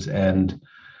creatives, and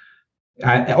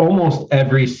at almost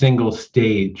every single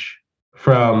stage,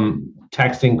 from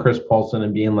texting Chris Paulson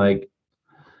and being like, do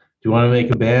you want to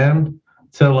make a band,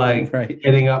 to like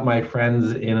hitting up my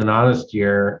friends in An Honest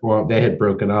Year, well, they had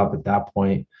broken up at that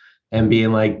point, and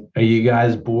being like, "Are you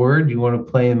guys bored? You want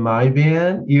to play in my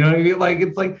band?" You know what I mean? Like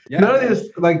it's like none of this,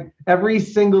 like every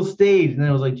single stage. And then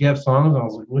it was like, "Do you have songs?" I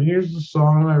was like, "Well, here's the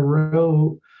song I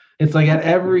wrote." It's like at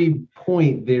every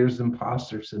point there's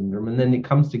imposter syndrome, and then it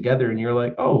comes together, and you're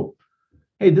like, "Oh,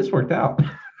 hey, this worked out."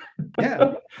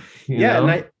 Yeah. Yeah,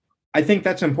 and I think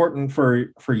that's important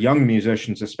for young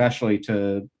musicians, especially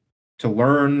to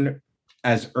learn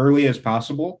as early as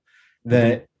possible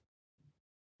that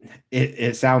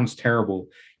it sounds terrible.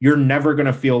 You're never going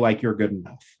to feel like you're good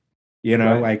enough. You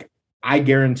know, like I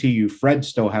guarantee you, Fred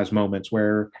still has moments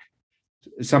where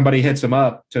somebody hits him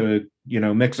up to,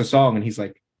 mix a song, and he's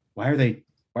like, why are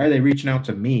they reaching out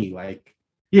to me? Like,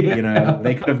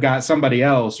 they could have got somebody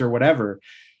else or whatever.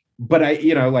 But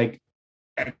like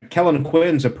Kellen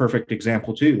Quinn's a perfect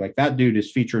example too. Like that dude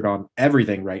is featured on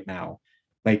everything right now.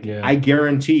 Like I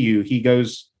guarantee you, he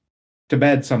goes to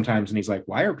bed sometimes and he's like,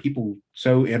 why are people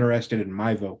so interested in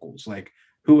my vocals? Like,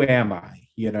 who am I?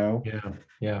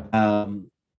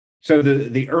 So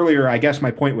the earlier, I guess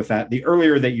my point with that, the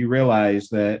earlier that you realize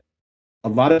that a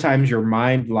lot of times your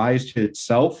mind lies to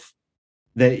itself,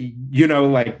 that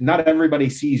like not everybody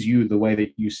sees you the way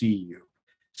that you see you.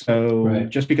 So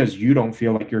just because you don't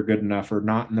feel like you're good enough or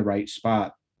not in the right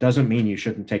spot doesn't mean you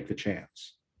shouldn't take the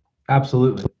chance.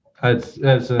 Absolutely. That's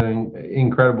an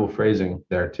incredible phrasing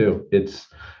there too. It's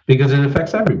because it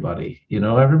affects everybody,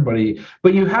 everybody,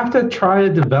 but you have to try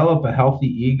to develop a healthy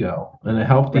ego and a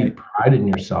healthy pride in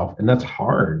yourself. And that's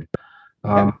hard.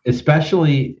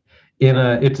 Especially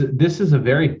this is a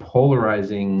very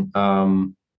polarizing,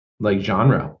 like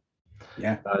genre.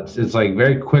 Yeah. It's like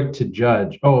very quick to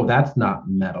judge. Oh, that's not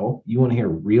metal. You want to hear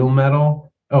real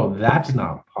metal? Oh, that's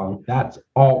not punk. That's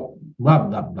all blah,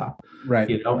 blah, blah. Right.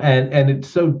 And it's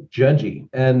so judgy.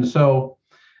 And so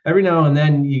every now and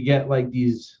then you get like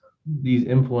these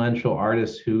influential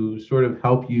artists who sort of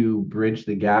help you bridge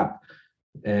the gap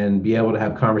and be able to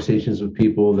have conversations with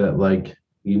people that like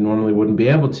you normally wouldn't be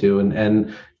able to.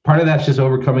 And part of that's just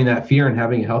overcoming that fear and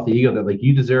having a healthy ego that like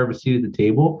you deserve a seat at the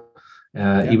table.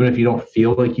 Even if you don't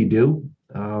feel like you do,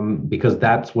 because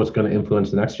that's what's going to influence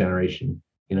the next generation,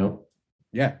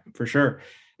 Yeah, for sure.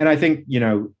 And I think,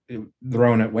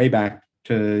 throwing it way back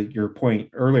to your point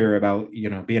earlier about,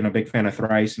 being a big fan of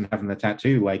Thrice and having the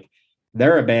tattoo, like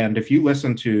they're a band. If you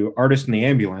listen to Artist in the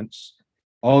Ambulance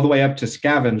all the way up to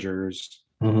Scavengers,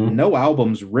 no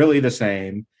album's really the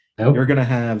same. Nope. You're going to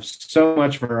have so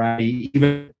much variety,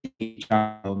 even each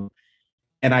album.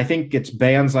 And I think it's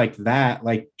bands like that,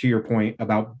 like to your point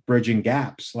about bridging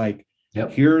gaps, like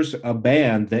here's a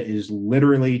band that is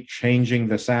literally changing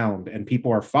the sound and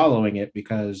people are following it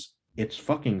because it's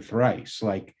fucking Thrice.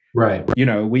 Like,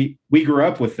 we grew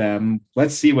up with them.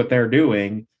 Let's see what they're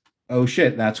doing. Oh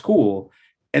shit, that's cool.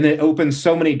 And it opens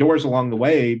so many doors along the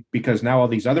way because now all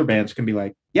these other bands can be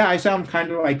like, yeah, I sound kind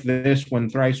of like this when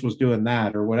Thrice was doing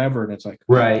that or whatever. And it's like,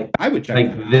 I would check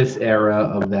like this era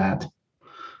of that.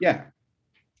 Yeah.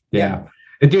 Yeah.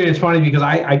 Dude, it's funny because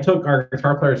I took our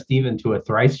guitar player Steven to a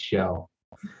Thrice show,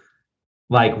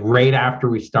 like right after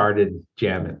we started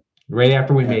jamming, right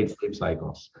after we made Sleep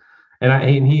Cycles. And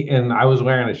I was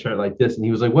wearing a shirt like this, and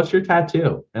he was like, "What's your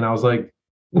tattoo?" And I was like,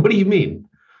 "What do you mean?"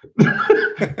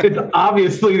 It's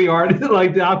obviously the artist,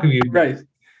 like the alchemy. Right.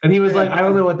 And he was like, "I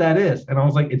don't know what that is." And I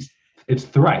was like, It's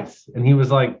Thrice. And he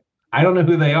was like, "I don't know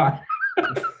who they are."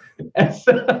 And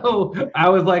so I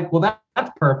was like, well,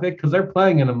 that's perfect because they're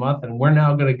playing in a month and we're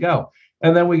now going to go.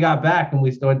 And then we got back and we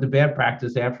still went to band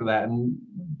practice after that. And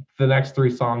the next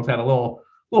 3 songs had a little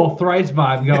Thrice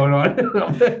vibe going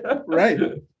on. Right.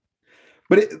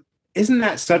 But isn't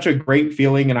that such a great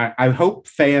feeling? And I hope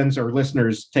fans or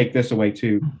listeners take this away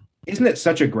too. Isn't it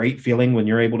such a great feeling when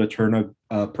you're able to turn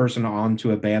a person on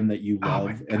to a band that you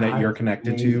love and that you're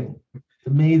connected to? It's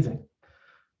amazing.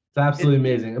 It's absolutely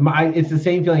amazing. It's the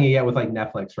same feeling you get with like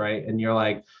Netflix, right? And you're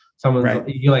like,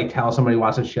 you like tell somebody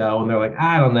watch a show and they're like,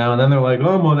 I don't know. And then they're like,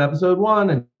 oh, I'm on episode 1.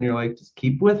 And you're like, just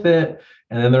keep with it.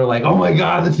 And then they're like, oh my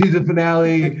God, the season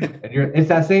finale. And it's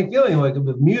that same feeling like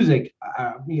with music.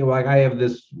 Like I have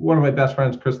one of my best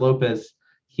friends, Chris Lopez.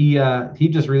 He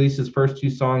just released his first 2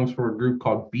 songs for a group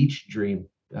called Beach Dream.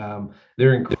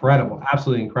 They're incredible,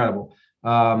 absolutely incredible.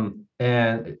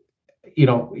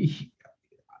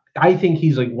 I think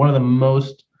he's like one of the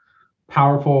most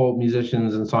powerful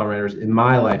musicians and songwriters in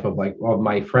my life of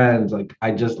my friends. Like,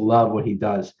 I just love what he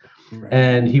does. Right.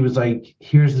 And he was like,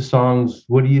 here's the songs.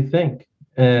 What do you think?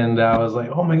 And I was like,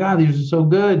 oh my God, these are so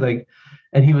good. Like,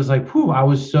 and he was like, whew, I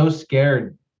was so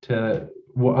scared of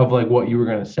like what you were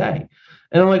going to say.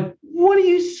 And I'm like, what are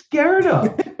you scared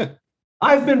of?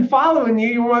 I've been following you.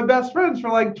 You were my best friends for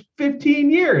like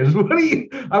 15 years. I'm going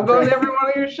to every one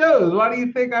of your shows. Why do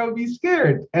you think I would be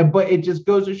scared? But it just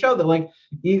goes to show that like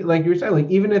you were saying, like,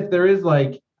 even if there is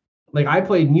like I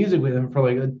played music with him for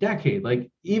like a decade, like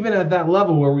even at that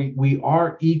level where we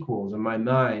are equals in my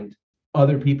mind,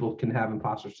 other people can have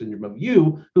imposter syndrome of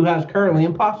you who has currently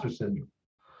imposter syndrome.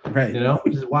 Right.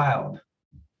 Which is wild.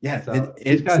 Yeah, So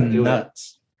it's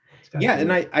nuts. Yeah,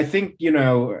 and I think,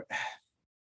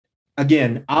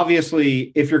 again,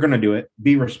 obviously, if you're going to do it,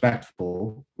 be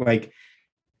respectful. Like,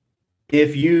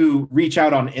 if you reach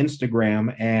out on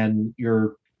Instagram and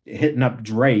you're hitting up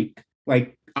Drake,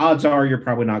 like, odds are you're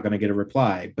probably not going to get a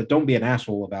reply, but don't be an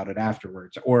asshole about it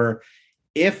afterwards. Or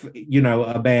if,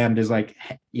 a band is like,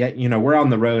 yeah, we're on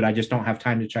the road, I just don't have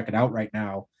time to check it out right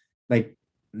now. Like,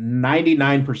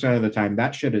 99% of the time,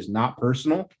 that shit is not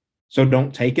personal. So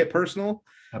don't take it personal.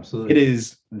 Absolutely. It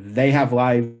is, they have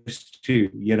lives too,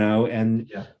 and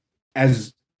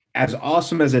as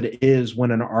awesome as it is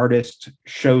when an artist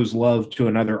shows love to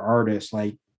another artist,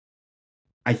 like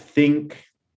I think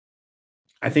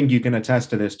you can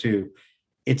attest to this too.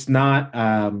 It's not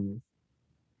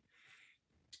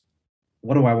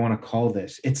what do I want to call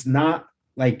this? It's not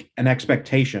like an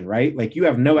expectation, right? Like you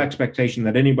have no expectation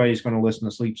that anybody's going to listen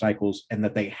to Sleep Cycles and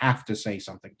that they have to say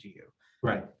something to you.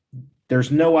 Right.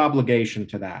 There's no obligation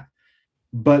to that.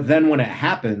 But then when it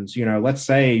happens, let's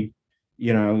say,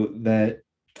 that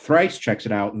Thrice checks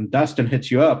it out and Dustin hits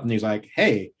you up and he's like,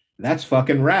 hey, that's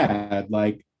fucking rad.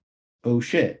 Like, oh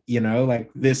shit,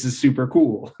 like this is super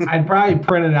cool. I'd probably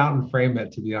print it out and frame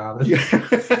it, to be honest.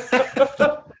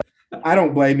 I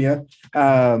don't blame you.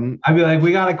 I'd be like,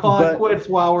 we got to call it quits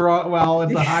while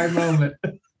it's a high moment.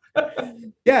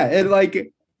 Yeah. And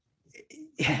like,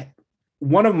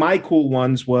 one of my cool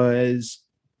ones was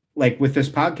like with this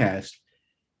podcast,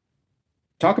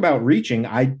 talk about reaching.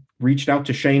 I reached out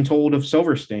to Shane Told of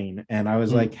Silverstein and I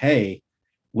was like, hey,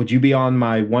 would you be on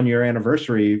my 1-year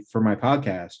anniversary for my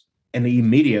podcast? And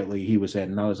immediately he was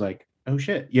in and I was like, oh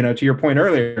shit. To your point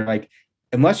earlier, like,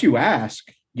 unless you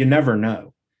ask, you never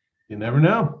know. You never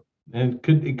know. And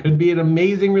it could be an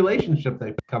amazing relationship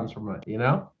that comes from it,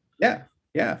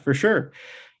 Yeah, for sure.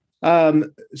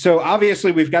 So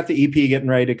obviously we've got the EP getting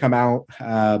ready to come out.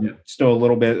 Still a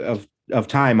little bit of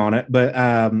time on it, but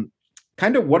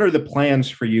kind of what are the plans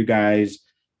for you guys?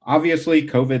 Obviously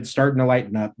COVID's starting to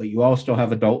lighten up, but you all still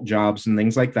have adult jobs and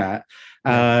things like that.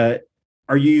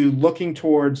 Are you looking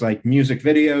towards like music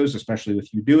videos, especially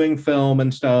with you doing film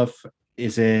and stuff?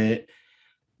 Is it,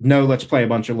 no, let's play a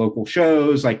bunch of local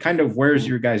shows? Like kind of where's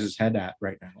your guys' head at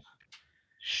right now?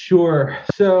 Sure.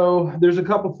 So there's a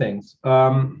couple things.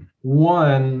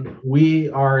 One, we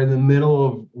are in the middle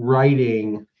of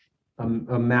writing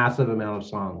a massive amount of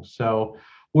songs. So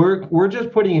we're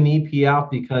just putting an EP out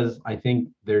because I think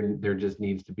there just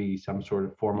needs to be some sort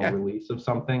of formal release of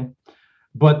something.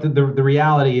 But the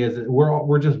reality is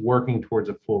we're just working towards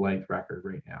a full length record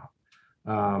right now.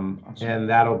 Awesome. And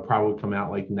that'll probably come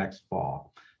out like next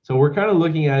fall. So we're kind of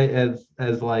looking at it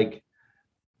as like,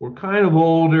 we're kind of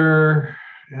older,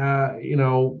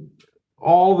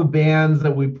 all the bands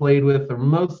that we played with are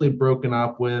mostly broken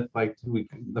up with, like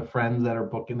the friends that are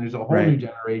booking. There's a whole new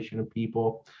generation of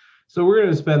people. So we're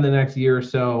going to spend the next year or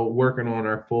so working on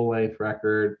our full length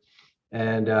record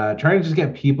and trying to just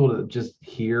get people to just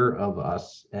hear of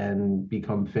us and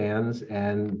become fans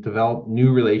and develop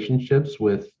new relationships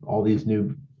with all these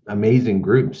new amazing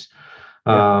groups.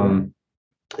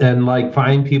 And like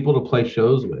find people to play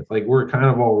shows with. Like we're kind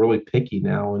of all really picky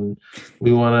now and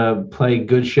we want to play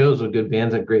good shows with good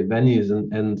bands at great venues.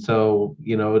 And so,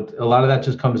 a lot of that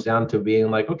just comes down to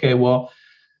being like, okay, well,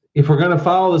 if we're going to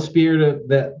follow the spirit of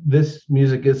that this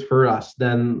music is for us,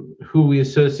 then who we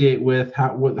associate with,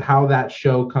 how that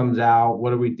show comes out,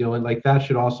 what are we doing? Like that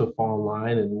should also fall in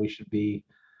line and we should be,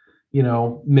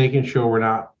 making sure we're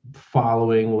not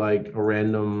following like a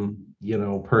random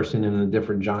person in a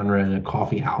different genre in a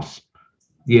coffee house.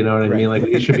 You know what I mean? Like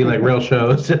it should be like real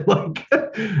shows and like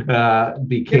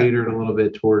be catered a little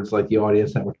bit towards like the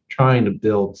audience that we're trying to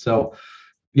build. So,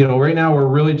 right now we're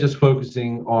really just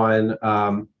focusing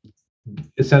on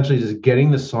essentially just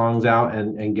getting the songs out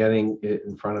and getting it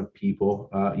in front of people,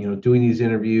 doing these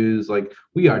interviews. Like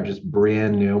we are just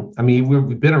brand new. I mean,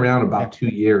 we've been around about 2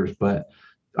 years, but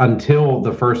until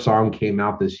the first song came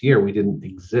out this year, we didn't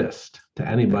exist to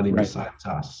anybody besides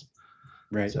us.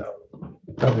 Right. So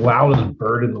the loudest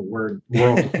bird in the world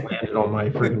just landed on my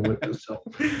freaking windowsill.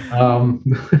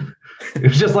 It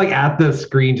was just like at the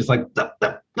screen, just like,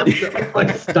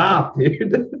 like stop,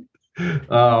 dude.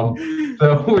 So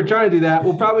we're trying to do that.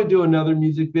 We'll probably do another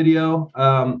music video.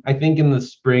 I think in the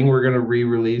spring we're going to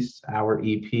re-release our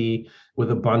EP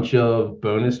with a bunch of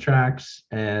bonus tracks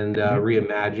and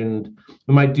reimagined.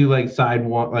 We might do like side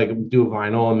one, like do a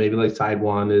vinyl, and maybe like side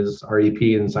one is our EP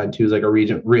and side two is like a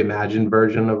reimagined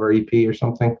version of our EP or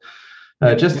something.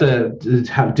 Just to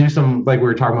do some, like we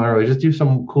were talking about earlier, just do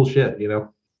some cool shit, you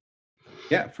know?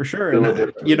 Yeah, for sure.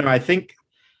 And you know, I think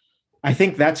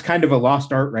that's kind of a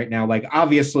lost art right now. Like,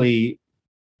 obviously,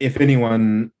 if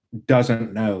anyone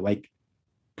doesn't know, like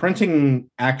printing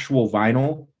actual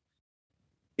vinyl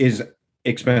is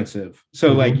expensive.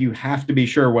 So like you have to be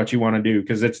sure what you want to do,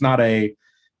 because it's not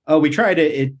we tried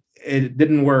it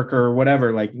didn't work or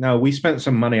whatever. Like, no, we spent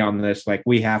some money on this. Like,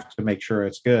 we have to make sure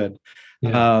it's good.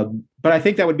 Yeah. But I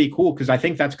think that would be cool, because I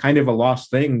think that's kind of a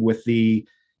lost thing with the,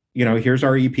 you know, here's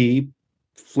our EP,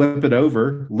 flip it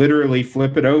over, literally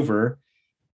flip it over,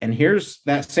 and here's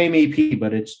that same EP,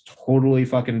 but it's totally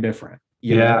fucking different.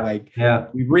 You know, like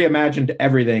we reimagined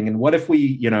everything. And what if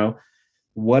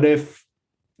what if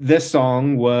this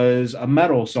song was a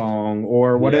metal song,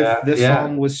 or what if this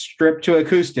song was stripped to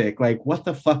acoustic? Like, what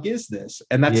the fuck is this?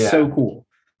 And that's so cool.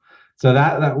 So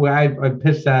that way I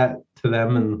pitched that to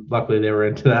them, and luckily they were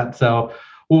into that. So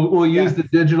we'll use the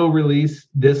digital release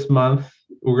this month.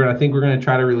 I think we're gonna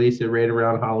try to release it right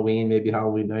around Halloween, maybe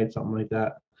Halloween night, something like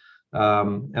that.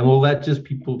 And we'll let just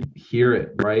people hear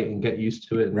it, right, and get used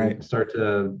to it, and start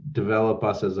to develop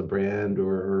us as a brand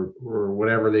or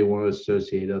whatever they want to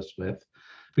associate us with.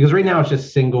 Because right now it's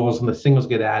just singles, and the singles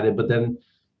get added, but then,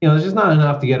 you know, there's just not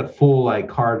enough to get a full like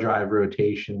car drive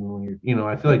rotation when you're, you know,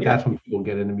 I feel like that's when people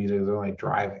get into music. They're like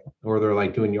driving, or they're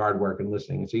like doing yard work and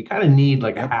listening. So you kind of need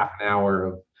like a half an hour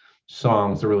of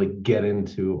songs to really get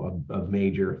into a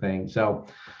major thing. So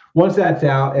once that's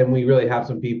out and we really have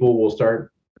some people, we'll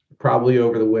start probably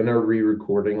over the winter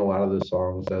re-recording a lot of the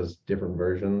songs as different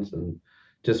versions, and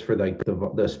just for like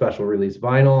the special release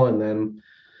vinyl. And then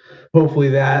hopefully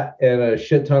that and a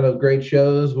shit ton of great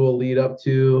shows will lead up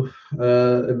to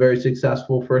a very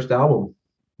successful first album,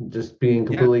 just being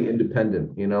completely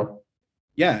independent, you know?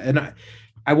 Yeah. And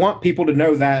I want people to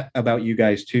know that about you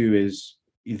guys too, is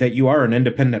that you are an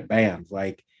independent band.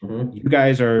 Like you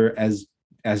guys are as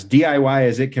DIY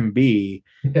as it can be.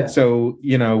 Yeah. So,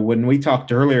 you know, when we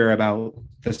talked earlier about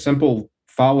the simple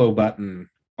follow button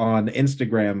on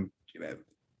Instagram,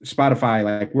 Spotify,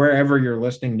 like wherever you're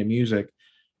listening to music,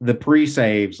 the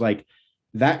pre-saves, like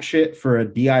that shit for a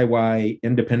DIY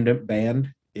independent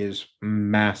band is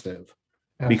massive.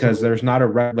 Absolutely. Because there's not a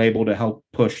record label to help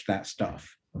push that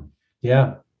stuff.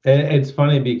 Yeah. And it's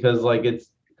funny because like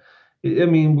I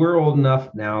mean, we're old enough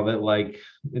now that like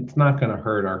it's not going to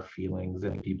hurt our feelings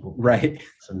if people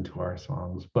listen to our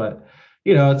songs. But,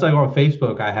 you know, it's like on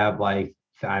Facebook, I have like,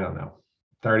 I don't know,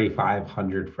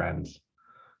 3,500 friends.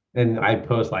 And I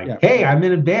post like, hey, I'm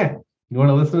in a band. You want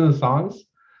to listen to the songs?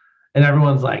 And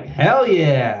everyone's like, hell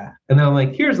yeah. And then I'm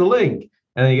like, here's the link.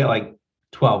 And then you get like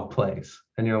 12 plays.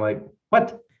 And you're like,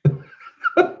 what?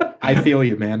 I feel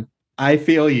you, man. I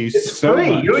feel you. It's so free.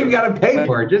 much. You don't even got to pay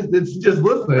for it. It's just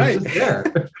listen. It's just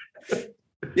there.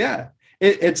 Yeah.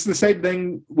 It's the same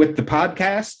thing with the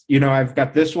podcast. You know, I've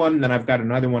got this one, then I've got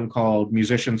another one called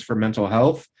Musicians for Mental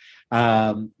Health.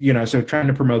 You know, so trying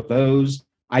to promote those.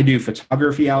 I do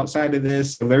photography outside of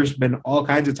this. So there's been all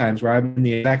kinds of times where I'm in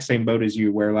the exact same boat as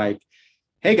you, where like,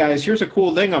 hey guys, here's a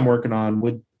cool thing I'm working on.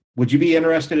 Would you be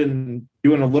interested in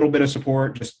doing a little bit of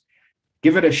support? Just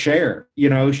give it a share, you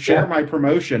know, share my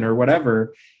promotion or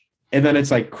whatever. And then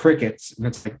it's like crickets. And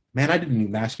it's like, man, I didn't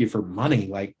even ask you for money.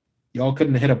 Like, y'all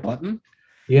couldn't hit a button.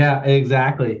 Yeah,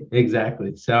 exactly.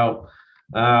 So,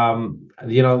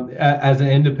 you know, as an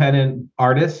independent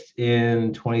artist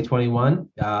in 2021,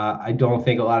 I don't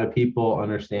think a lot of people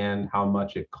understand how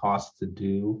much it costs to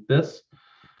do this.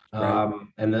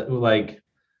 And that, like,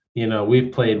 you know,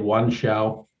 we've played one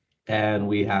show and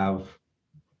we have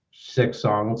 6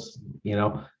 songs, you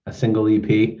know, a single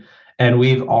EP, and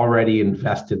we've already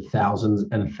invested thousands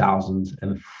and thousands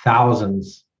and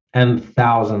thousands and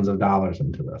thousands of dollars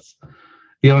into this.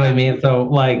 You know what I mean? So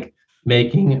like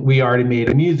we already made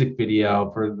a music video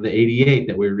for the 88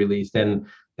 that we released, and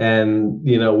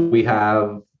you know, we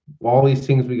have all these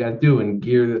things we got to do, and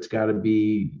gear that's got to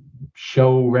be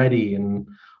show ready, and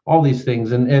all these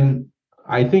things. And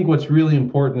I think what's really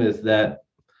important is that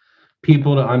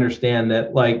people to understand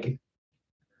that like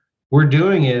we're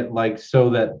doing it like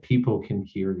so that people can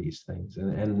hear these things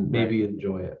and maybe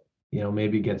enjoy it, you know,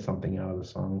 maybe get something out of the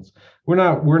songs. We're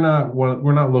not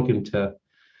looking to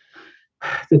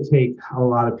take a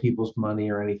lot of people's money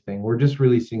or anything. We're just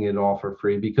releasing it all for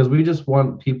free because we just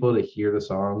want people to hear the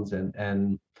songs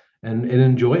and and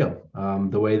enjoy them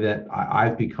the way that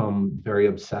I've become very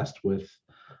obsessed with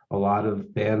a lot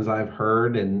of bands I've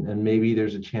heard, and maybe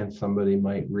there's a chance somebody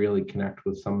might really connect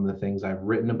with some of the things I've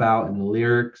written about in the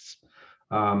lyrics.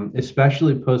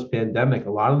 Especially post-pandemic,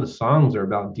 a lot of the songs are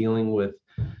about dealing with,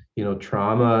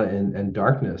 trauma and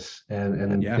darkness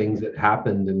and Yeah. things that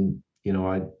happened. And,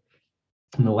 I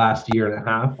in the last year and a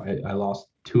half, I lost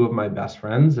two of my best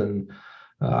friends, and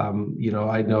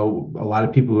I know a lot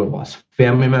of people who have lost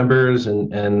family members,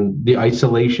 and the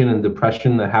isolation and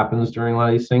depression that happens during a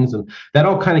lot of these things, and that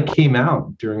all kind of came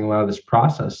out during a lot of this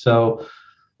process. So,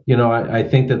 I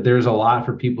think that there's a lot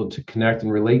for people to connect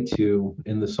and relate to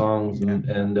in the songs,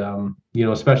 and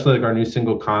especially like our new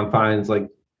single Confines, like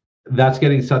that's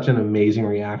getting such an amazing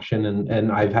reaction,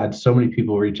 and I've had so many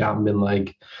people reach out and been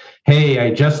like, hey,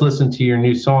 I just listened to your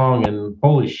new song and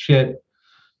holy shit,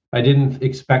 I didn't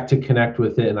expect to connect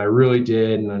with it, and I really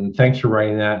did. And thanks for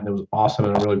writing that, and it was awesome,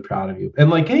 and I'm really proud of you. And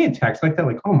like getting a text like that,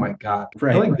 like, oh my god,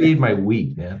 Right. That like made my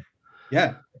week, man.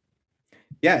 Yeah,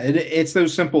 it's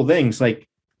those simple things, like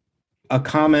a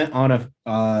comment on a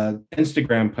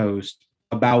Instagram post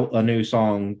about a new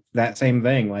song. That same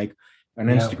thing, like an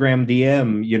Instagram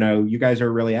DM. You guys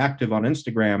are really active on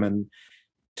Instagram, and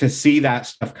to see that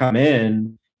stuff come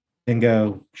in and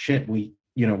go, shit, we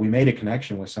made a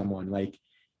connection with someone. Like,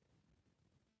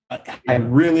 I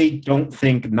really don't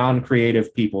think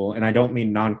non-creative people, and I don't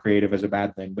mean non-creative as a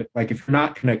bad thing, but like if you're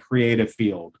not in a creative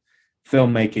field,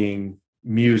 filmmaking,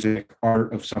 music,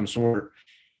 art of some sort,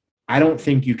 I don't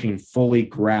think you can fully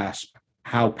grasp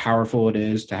how powerful it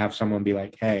is to have someone be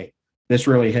like, hey, this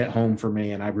really hit home for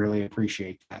me, and I really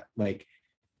appreciate that. Like,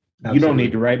 Absolutely. You don't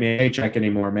need to write me a paycheck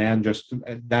anymore, man. Just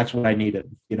that's what I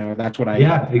needed. That's what I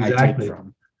take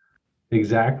from.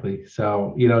 Exactly.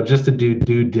 So, just to do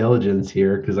due diligence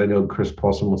here, because I know Chris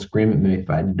Paulson will scream at me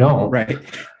if I don't. Right.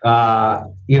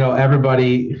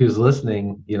 Everybody who's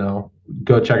listening,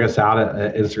 go check us out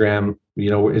at Instagram.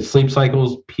 It's Sleep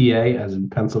Cycles PA, as in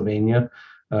Pennsylvania.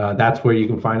 That's where you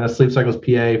can find us. Sleep Cycles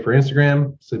PA for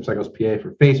Instagram, Sleep Cycles PA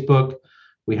for Facebook.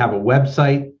 We have a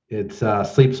website. It's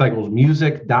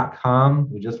sleepcyclesmusic.com.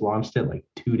 We just launched it like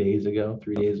 3 days ago,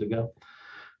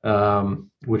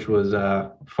 which was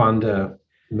fun to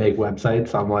make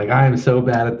websites. I'm like, I am so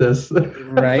bad at this.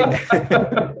 Right.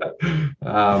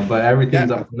 But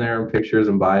everything's up there, and pictures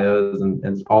and bios,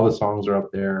 and all the songs are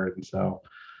up there. And so,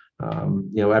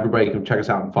 everybody can check us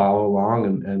out and follow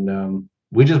along. And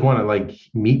we just want to like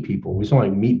meet people. We just want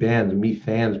to like meet bands, meet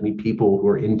fans, meet people who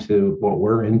are into what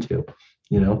we're into,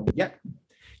 Yeah.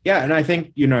 Yeah. And I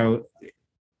think,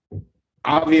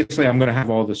 obviously I'm going to have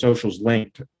all the socials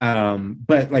linked.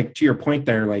 But like to your point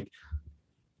there, like,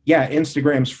 yeah,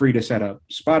 Instagram's free to set up.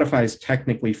 Spotify's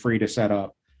technically free to set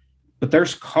up, but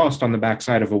there's cost on the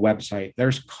backside of a website.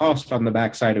 There's cost on the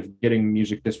backside of getting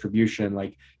music distribution.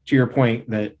 Like to your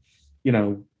point that,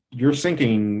 you're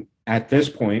sinking at this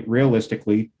point,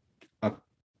 realistically, a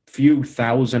few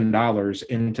 $1,000s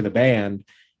into the band.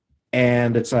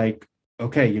 And it's like,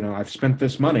 okay, I've spent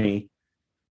this money.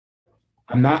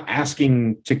 I'm not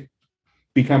asking to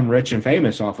become rich and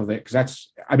famous off of it,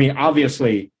 because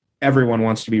obviously everyone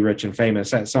wants to be rich and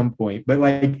famous at some point, but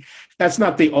like that's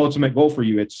not the ultimate goal for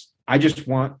you. I just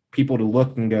want people to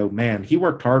look and go, man, he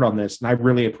worked hard on this, and I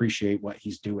really appreciate what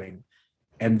he's doing.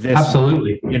 And this,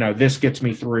 absolutely, this gets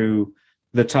me through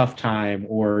the tough time,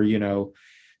 or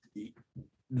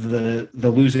the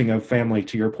losing of family,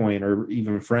 to your point, or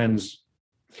even friends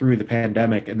through the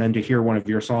pandemic, and then to hear one of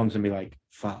your songs and be like,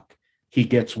 fuck, he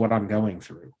gets what I'm going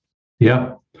through.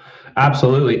 Yeah,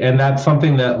 absolutely. And that's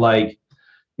something that, like,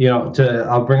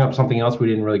 I'll bring up something else we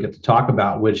didn't really get to talk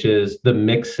about, which is the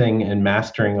mixing and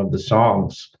mastering of the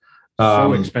songs.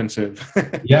 So expensive.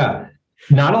 Yeah.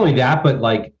 Not only that, but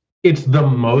like, it's the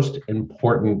most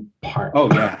important part.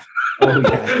 Oh yeah.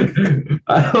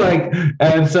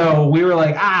 And so we were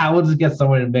like, we'll just get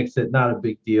someone to mix it. Not a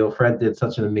big deal. Fred did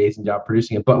such an amazing job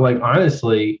producing it. But like,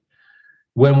 honestly,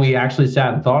 when we actually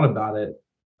sat and thought about it,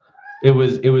 it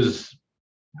was,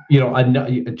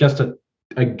 just to,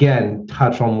 again,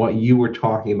 touch on what you were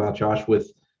talking about, Josh,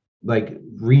 with like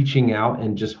reaching out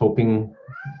and just hoping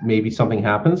maybe something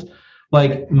happens.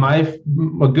 Like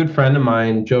a good friend of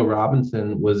mine, Joe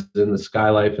Robinson, was in the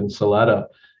Skylife in Soletta,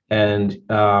 and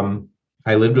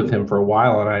I lived with him for a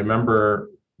while. And I remember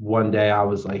one day I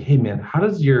was like, hey man, how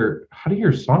do your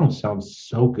songs sound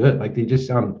so good? Like they just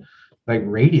sound like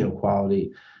radio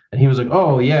quality. And he was like,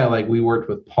 oh yeah, like we worked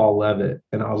with Paul Levitt.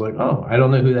 And I was like, oh, I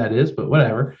don't know who that is, but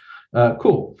whatever.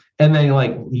 Cool. And then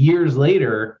like years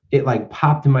later, it like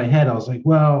popped in my head. I was like,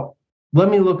 well, let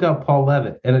me look up Paul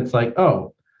Levitt. And it's like,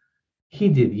 oh, He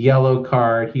did Yellow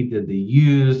Card, he did The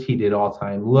Used, he did All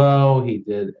Time Low, he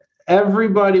did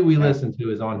everybody we listened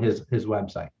to is on his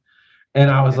website. And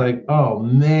I was like, oh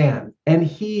man. And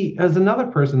he is another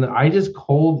person that I just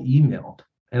cold emailed.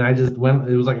 And I just went,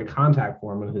 it was like a contact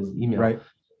form in his email. Right.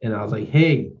 And I was like,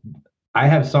 hey, I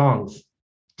have songs.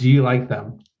 Do you like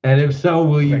them? And if so,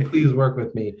 will you please work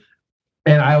with me?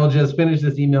 And I will just finish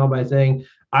this email by saying,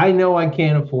 I know I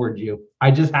can't afford you.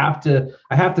 I have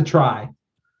to try.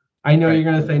 I know you're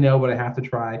going to say no, but I have to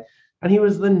try. And he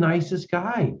was the nicest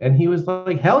guy. And he was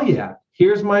like, hell yeah,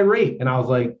 here's my rate. And I was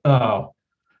like, oh,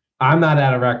 I'm not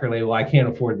at a record label. I can't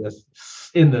afford this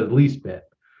in the least bit.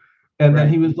 And then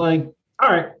he was like, all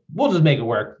right, we'll just make it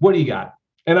work. What do you got?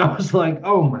 And I was like,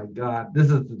 oh my God,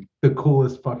 this is the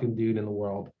coolest fucking dude in the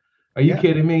world. Are you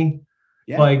kidding me?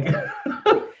 Yeah. Like,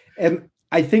 and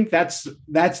I think that's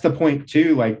the point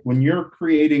too. Like when you're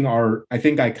creating art, I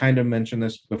think I kind of mentioned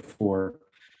this before,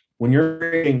 when you're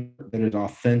creating that is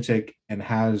authentic and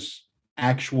has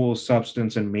actual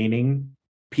substance and meaning,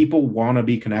 people want to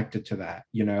be connected to that,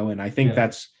 you know? And I think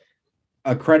that's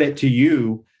a credit to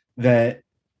you that,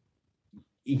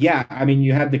 I mean,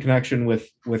 you had the connection with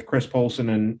Chris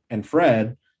Polson and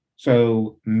Fred.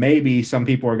 So maybe some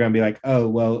people are going to be like, oh,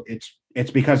 well,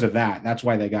 it's because of that. That's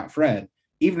why they got Fred.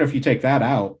 Even if you take that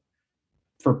out,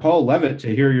 for Paul Levitt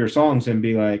to hear your songs and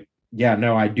be like, yeah,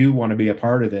 no, I do want to be a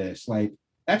part of this. Like,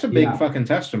 that's a big fucking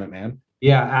testament, man.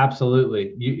 Yeah,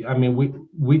 absolutely. I mean,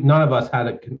 we none of us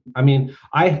had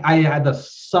I had the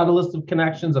subtlest of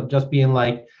connections of just being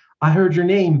like, I heard your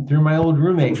name through my old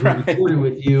roommate who recorded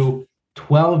with you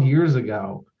 12 years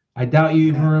ago. I doubt you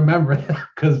even remember that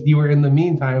because you were in the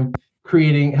meantime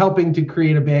helping to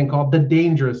create a band called The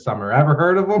Dangerous Summer. Ever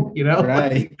heard of them? You know,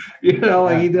 right? He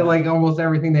did like almost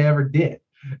everything they ever did,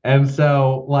 and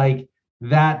so like.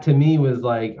 That to me was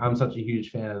like, I'm such a huge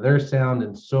fan of their sound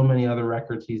and so many other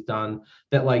records he's done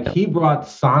that like he brought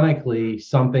sonically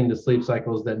something to Sleep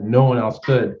Cycles that no one else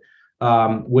could,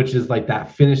 which is like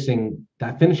that finishing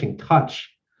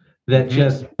touch that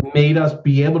just made us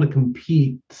be able to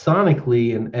compete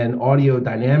sonically and audio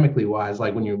dynamically wise.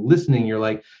 Like when you're listening, you're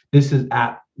like, this is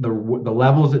at the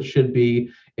levels it should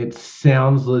be. It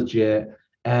sounds legit.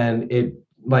 And it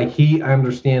like, he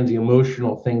understands the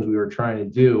emotional things we were trying to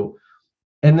do.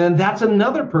 And then that's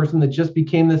another person that just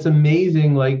became this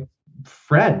amazing like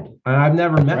friend. I've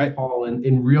never met Paul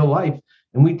in real life,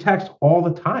 and we text all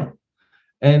the time.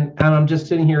 And I'm just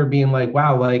sitting here being like,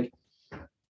 wow, like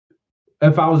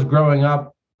if I was growing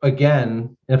up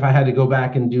again, if I had to go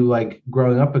back and do like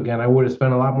growing up again, I would have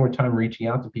spent a lot more time reaching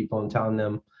out to people and telling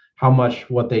them how much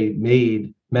what they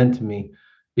made meant to me,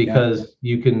 because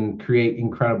you can create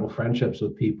incredible friendships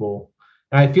with people.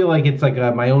 And I feel like it's like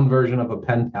my own version of a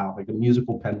pen pal, like a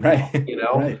musical pen pal, you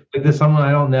know? Like there's someone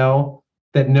I don't know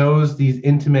that knows these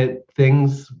intimate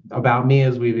things about me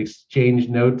as we've exchanged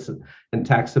notes and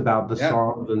texts about the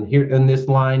songs. And here in this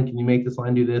line, can you make this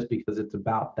line do this? Because it's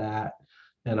about that.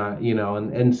 And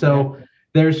and so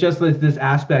there's just this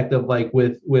aspect of like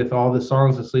with all the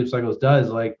songs that Sleep Cycles does,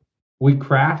 like we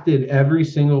crafted every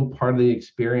single part of the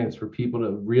experience for people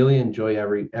to really enjoy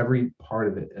every part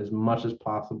of it as much as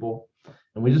possible.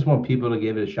 And we just want people to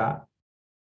give it a shot.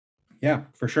 Yeah,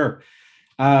 for sure.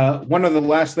 One of the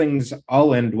last things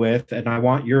I'll end with, and I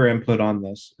want your input on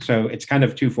this, so it's kind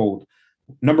of twofold.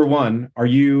 Number one, are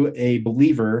you a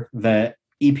believer that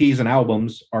EPs and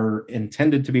albums are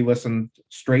intended to be listened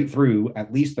straight through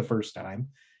at least the first time?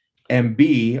 And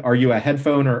B, are you a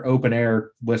headphone or open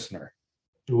air listener?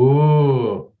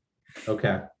 Ooh,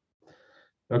 okay.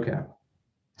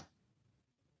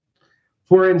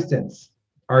 For instance,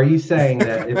 are you saying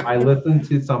that if I listen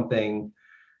to something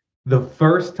the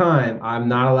first time, I'm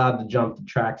not allowed to jump to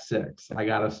track 6? I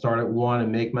got to start at 1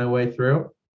 and make my way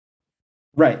through?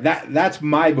 Right. That's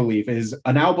my belief, is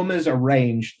an album is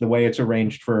arranged the way it's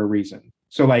arranged for a reason.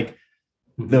 So like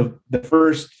the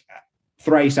first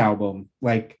Thrice album,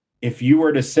 like if you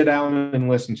were to sit down and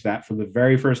listen to that for the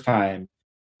very first time,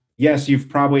 yes, you've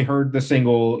probably heard the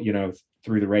single,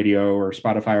 through the radio or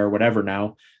Spotify or whatever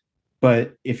now.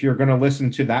 But if you're going to listen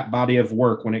to that body of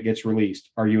work when it gets released,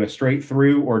 are you a straight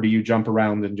through or do you jump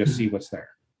around and just see what's there?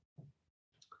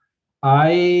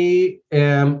 I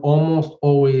am almost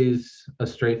always a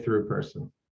straight through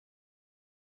person.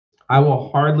 I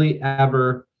will hardly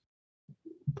ever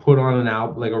put on an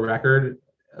album, like a record,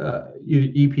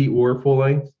 EP or full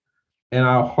length, and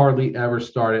I'll hardly ever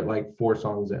start it like 4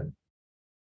 songs in.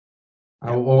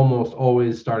 I will almost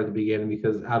always start at the beginning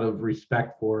because out of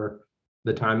respect for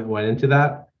the time that went into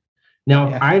that.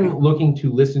 Now, if I'm looking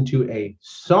to listen to a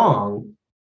song,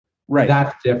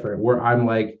 that's different, where I'm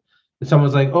like,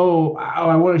 someone's like, oh,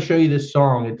 I want to show you this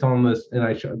song. It's on this,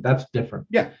 and that's different.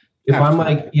 Yeah. If Absolutely.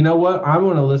 I'm like, you know what, I'm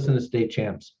going to listen to State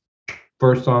Champs.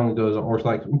 First song goes on, or it's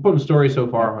like I'm putting story so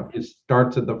far. It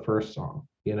starts at the first song,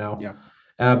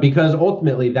 because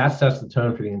ultimately that sets the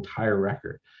tone for the entire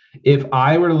record. If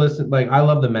I were to listen, like I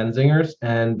love the Menzingers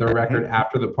and the record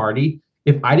After the Party.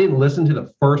 If I didn't listen to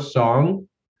the first song,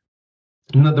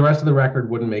 the rest of the record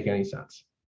wouldn't make any sense.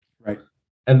 Right.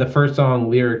 And the first song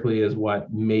lyrically is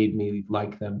what made me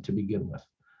like them to begin with.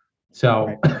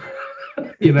 So,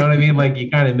 you know what I mean? Like you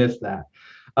kind of miss that.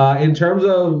 In terms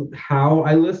of how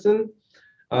I listen,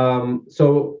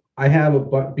 so I have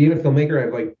being a filmmaker, I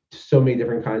have like so many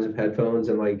different kinds of headphones,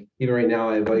 and like even right now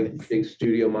I have like big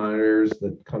studio monitors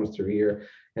that comes through here,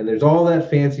 and there's all that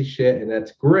fancy shit, and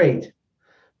that's great.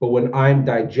 But when I'm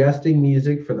digesting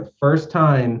music for the first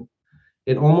time,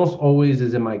 it almost always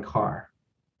is in my car.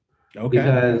 Okay.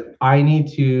 Because I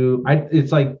need to,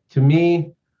 it's like, to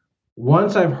me,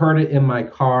 once I've heard it in my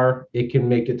car, it can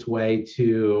make its way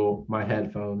to my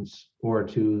headphones or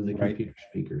to the computer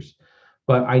speakers.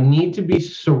 But I need to be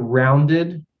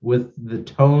surrounded with the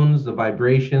tones, the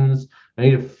vibrations. I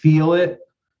need to feel it.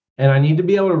 And I need to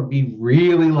be able to be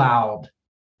really loud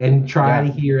and try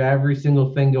to hear every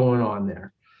single thing going on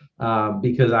there,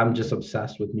 because I'm just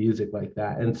obsessed with music like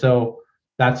that. And so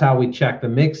that's how we check the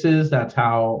mixes. That's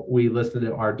how we listed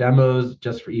our demos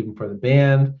just for the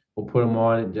band. We'll put them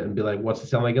on and be like, what's it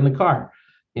sound like in the car?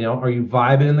 Are you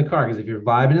vibing in the car? Because if you're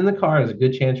vibing in the car, there's a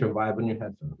good chance you're vibing your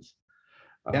headphones.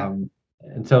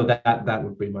 And so that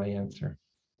would be my answer.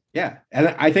 Yeah.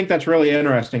 And I think that's really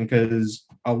interesting because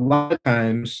a lot of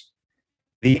times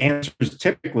the answer is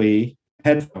typically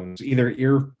headphones, either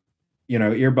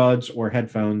earbuds or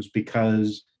headphones,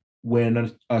 because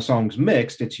when a song's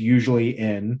mixed, it's usually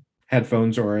in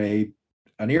headphones or an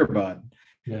earbud.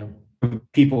 Yeah.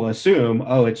 People assume,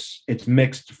 it's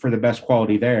mixed for the best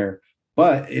quality there.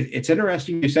 But it's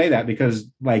interesting you say that, because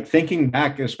like thinking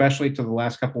back, especially to the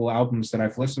last couple of albums that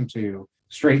I've listened to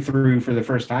straight through for the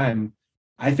first time,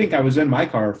 I think I was in my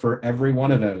car for every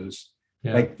one of those,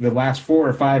 like the last 4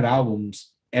 or 5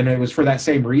 albums. And it was for that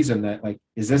same reason, that like,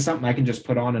 is this something I can just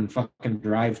put on and fucking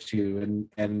drive to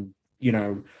and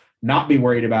not be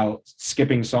worried about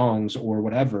skipping songs or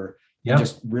whatever,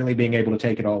 just really being able to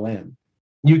take it all in.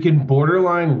 You can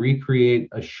borderline recreate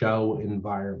a show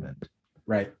environment.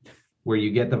 Right. Where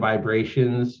you get the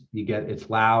vibrations, it's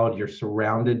loud, you're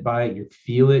surrounded by it, you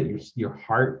feel it, your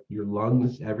heart, your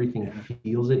lungs, everything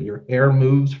feels it, your hair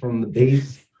moves from the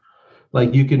bass.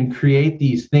 Like you can create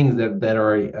these things that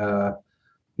are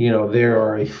there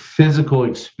are a physical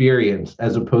experience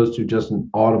as opposed to just an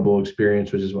audible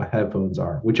experience, which is what headphones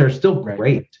are, which are still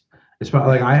great. It's not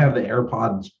like I have the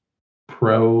AirPods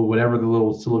Pro, whatever, the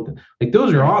little silicone, like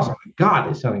those are awesome. God,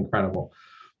 they sound incredible.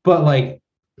 But like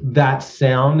that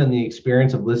sound and the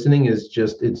experience of listening is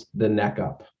it's the neck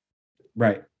up.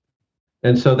 Right.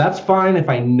 And so that's fine if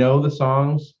I know the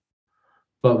songs.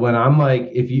 But when I'm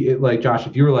like, Josh,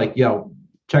 if you were like, yo,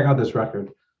 check out this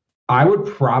record, I would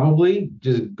probably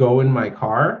just go in my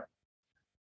car,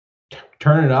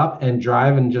 turn it up and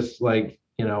drive and just like,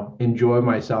 enjoy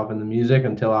myself in the music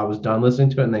until I was done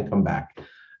listening to it and then come back.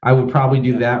 I would probably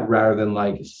do that rather than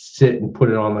like sit and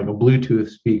put it on like a Bluetooth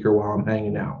speaker while I'm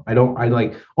hanging out. I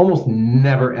like almost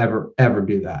never, ever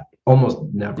do that. Almost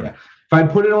never. Yeah. If I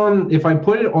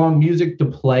put it on music to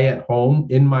play at home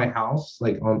in my house,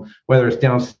 like whether it's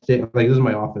downstairs, like this is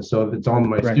my office. So if it's on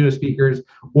my studio speakers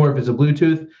or if it's a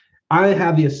Bluetooth, I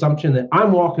have the assumption that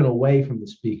I'm walking away from the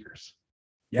speakers,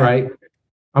 right?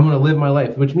 I'm going to live my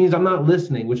life, which means I'm not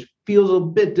listening, which feels a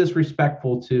bit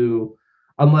disrespectful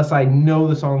unless I know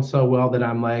the song so well that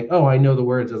I'm like, oh, I know the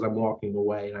words as I'm walking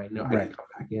away and I know I can come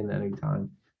back in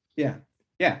anytime. Yeah.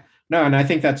 Yeah. No, and I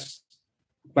think that's,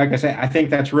 like I say, I think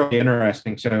that's really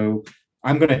interesting. So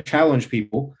I'm going to challenge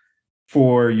people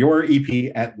for your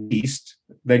EP, at least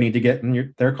they need to get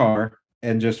in their car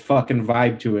and just fucking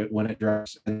vibe to it when it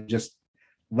drops and just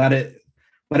let it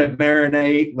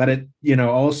marinate, let it,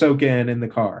 all soak in the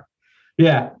car.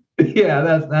 Yeah.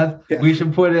 Yeah, we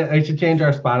should put it, I should change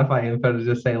our Spotify info to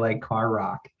just say like car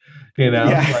rock, because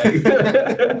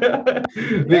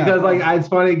like, it's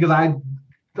funny because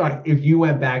if you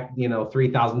went back,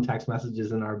 3,000 text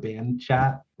messages in our band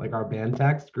chat, like our band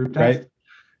text, group text,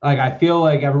 like I feel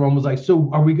like everyone was like,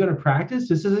 so are we going to practice?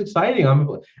 This is exciting.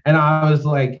 And I was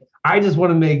like, I just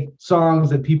want to make songs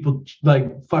that people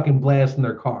like fucking blast in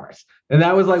their cars. And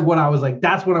that was like what I was like,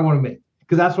 that's what I want to make,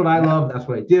 because that's what I love. That's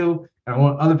what I do. And I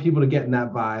want other people to get in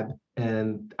that vibe.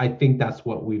 And I think that's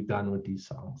what we've done with these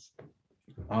songs.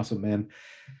 Awesome, man.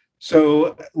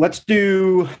 So let's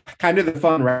do kind of the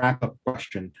fun wrap up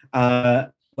question.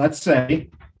 Let's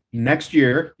say next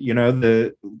year,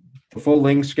 the full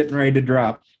length's getting ready to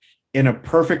drop. In a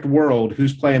perfect world,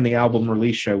 who's playing the album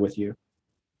release show with you?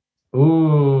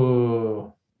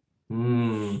 Ooh.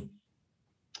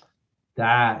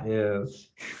 That is.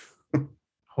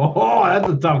 Oh, that's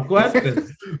a tough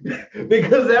question.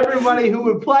 Because everybody who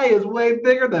would play is way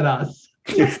bigger than us.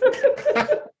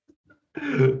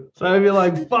 So I'd be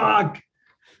like, fuck.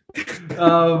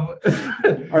 Are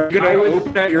you going to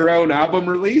open at your own album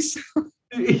release?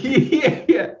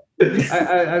 Yeah.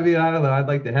 I mean, I don't know. I'd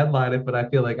like to headline it, but I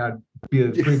feel like I'd be a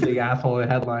pretty big asshole to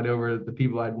headline over the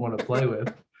people I'd want to play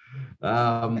with.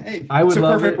 Hey, I would it's a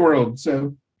love perfect it. world.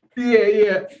 So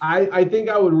Yeah. I think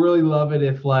I would really love it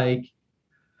if I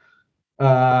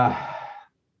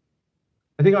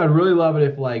think I'd really love it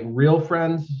if Real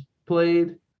Friends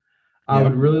played. I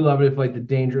would really love it if the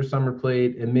Dangerous Summer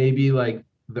played, and maybe the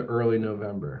early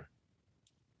November.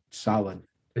 Solid.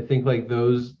 I think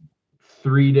those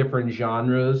three different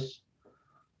genres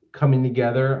coming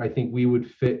together, I think we would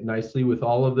fit nicely with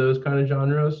all of those kind of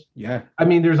genres. Yeah. I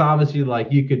mean, there's obviously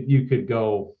you could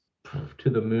go to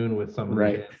the moon with some of the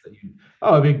bands that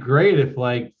it'd be great if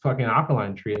fucking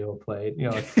Alkaline Trio played.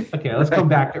 Okay, let's go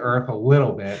back to earth a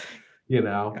little bit. You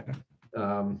don't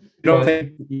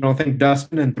think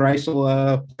Dustin and Thrice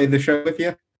will play the show with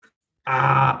you?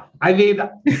 I mean,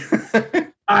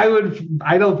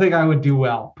 I don't think I would do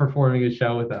well performing a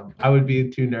show with them. I would be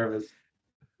too nervous.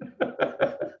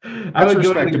 I would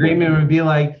go to the green room and be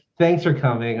like, thanks for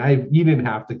coming. You didn't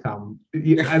have to come.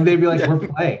 And they'd be like, we're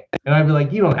playing. And I'd be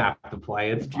like, you don't have to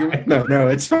play. It's fine. No,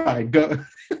 it's fine. Go.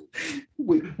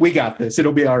 We got this.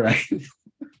 It'll be all right.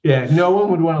 Yeah, no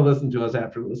one would want to listen to us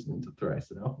after listening to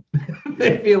Thrice, though.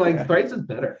 They'd be like, Thrice is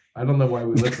better. I don't know why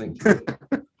we're listening to it.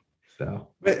 So,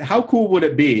 but how cool would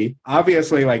it be?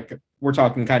 Obviously, we're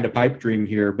talking kind of pipe dream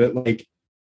here, but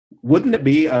wouldn't it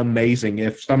be amazing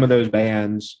if some of those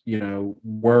bands,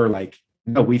 were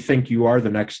no, we think you are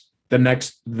the next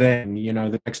thing,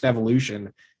 the next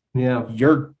evolution. Yeah.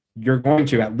 You're going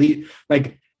to at least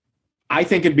I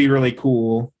think it'd be really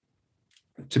cool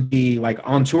to be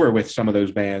on tour with some of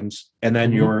those bands, and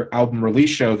then your album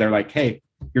release show, they're like, hey,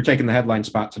 you're taking the headline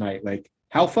spot tonight.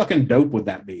 How fucking dope would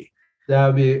that be? That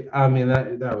would be, I mean,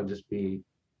 that would just be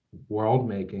world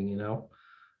making, even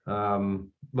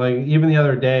the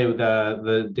other day,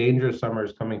 the Dangerous Summer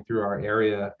is coming through our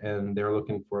area, and they're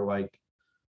looking for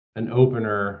an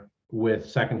opener with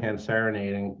Secondhand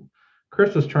Serenading.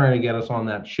 Chris was trying to get us on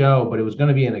that show, but it was going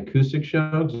to be an acoustic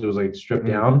show because it was stripped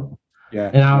down. Yeah.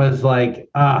 And I was like,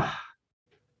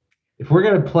 if we're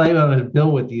going to play on a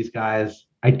bill with these guys,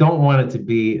 I don't want it to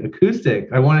be acoustic.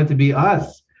 I want it to be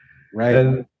us.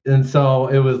 Right. And so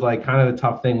it was kind of a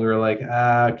tough thing. We were like,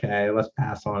 okay, let's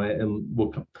pass on it. And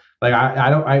we'll come.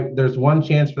 There's one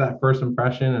chance for that first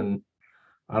impression, and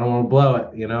I don't want to blow it,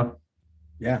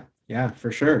 Yeah,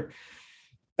 for sure.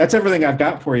 That's everything I've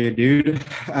got for you, dude.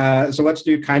 So let's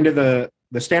do kind of the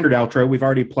standard outro. We've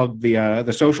already plugged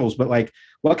the socials, but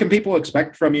what can people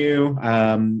expect from you,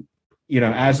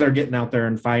 as they're getting out there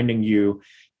and finding you?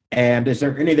 And is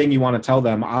there anything you want to tell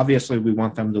them? Obviously, we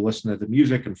want them to listen to the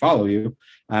music and follow you,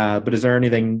 but is there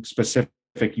anything specific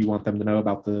you want them to know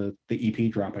about the EP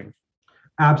dropping?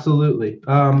 Absolutely.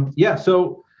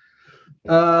 So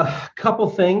couple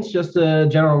things, just a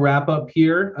general wrap up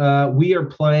here. We are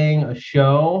playing a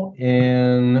show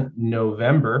in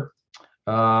November.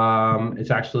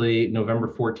 It's actually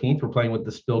November 14th. We're playing with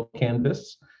the Spill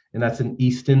Canvas, and that's in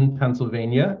Easton,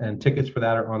 Pennsylvania. And tickets for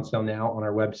that are on sale now on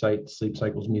our website,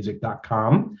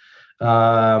 sleepcyclesmusic.com.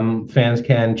 Fans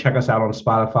can check us out on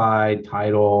Spotify,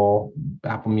 Tidal,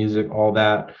 Apple Music, all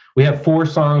that. We have 4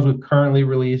 songs we've currently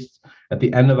released. At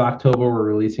the end of October, we're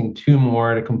releasing 2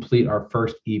 more to complete our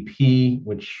first EP,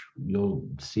 which you'll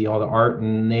see all the art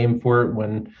and name for it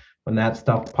when that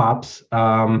stuff pops.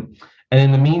 And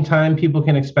in the meantime, people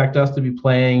can expect us to be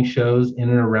playing shows in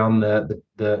and around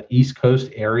the East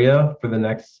Coast area for the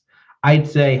next, I'd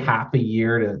say, half a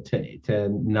year to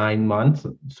 9 months,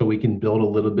 so we can build a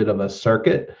little bit of a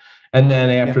circuit. And then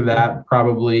after that,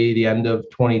 probably the end of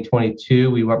 2022,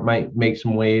 we might make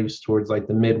some waves towards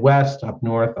the Midwest, up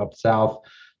north, up south,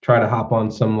 try to hop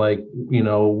on some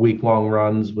week-long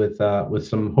runs with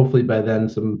some, hopefully by then,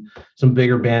 some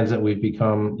bigger bands that we've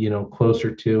become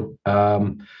closer to.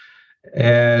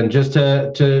 And just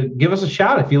to give us a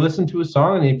shout if you listen to a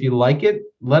song, and if you like it,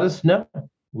 let us know.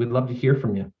 We'd love to hear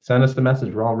from you. Send us the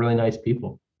message. We're all really nice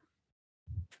people.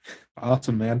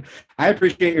 Awesome, man. I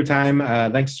appreciate your time.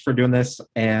 Thanks for doing this,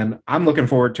 and I'm looking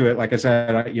forward to it. Like I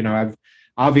said,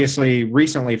 obviously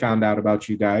recently found out about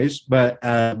you guys, but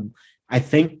I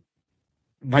think,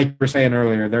 like you were saying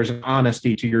earlier, there's an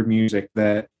honesty to your music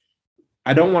that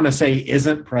I don't want to say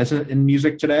isn't present in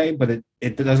music today, but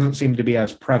it doesn't seem to be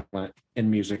as prevalent in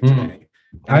music today.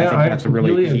 And I think I that's a really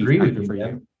completely key agree with factor you, for man.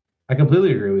 you. I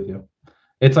completely agree with you.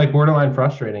 It's like borderline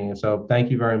frustrating. And so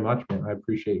thank you very much, man. I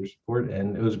appreciate your support.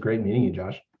 And it was great meeting you,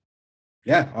 Josh.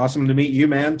 Yeah, awesome to meet you,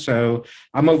 man. So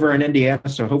I'm over in Indiana,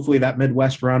 so hopefully that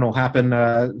Midwest run will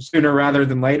happen sooner rather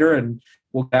than later, and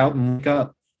we'll get out and link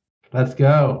up. Let's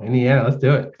go. Indiana, let's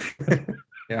do it.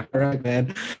 Yeah, all right,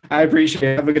 man. I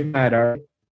appreciate it. Have a good night, all right?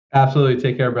 Absolutely.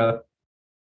 Take care, brother.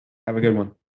 Have a good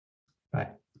one. Bye.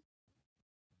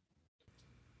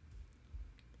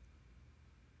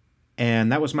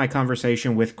 And that was my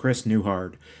conversation with Chris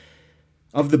Newhard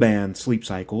of the band Sleep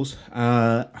Cycles.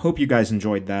 Hope you guys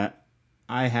enjoyed that.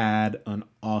 I had an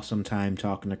awesome time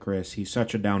talking to Chris. He's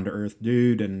such a down-to-earth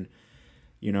dude, and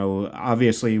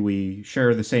obviously we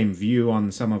share the same view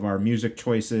on some of our music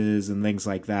choices and things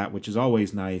like that, which is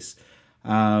always nice.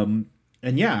 And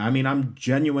yeah, I mean, I'm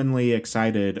genuinely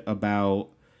excited about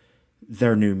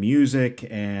their new music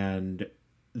and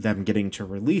them getting to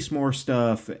release more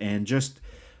stuff and just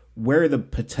where the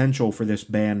potential for this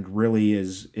band really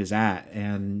is at.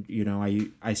 And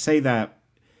I say that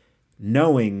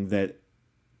knowing that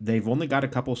they've only got a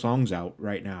couple songs out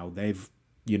right now. They've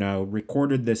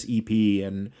recorded this EP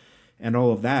and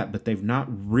all of that, but they've not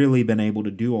really been able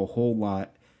to do a whole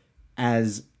lot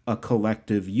as a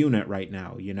collective unit right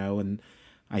now, and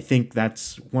I think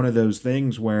that's one of those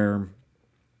things where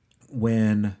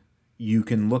when you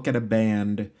can look at a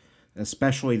band,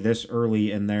 especially this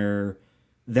early in their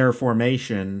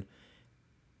formation,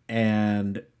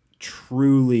 and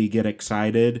truly get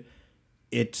excited,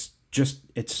 it's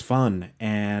fun,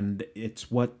 and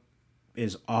it's what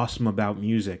is awesome about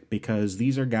music, because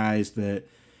these are guys that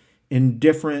in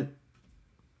different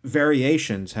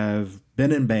variations have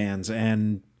been in bands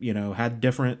and had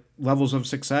different levels of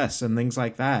success and things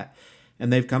like that,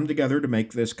 and they've come together to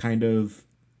make this kind of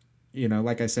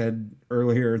like I said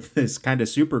earlier, this kind of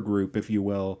super group, if you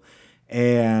will.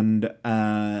 And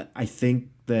I think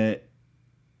that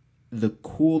the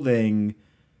cool thing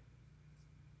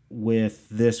with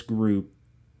this group,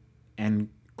 and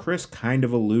Chris kind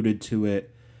of alluded to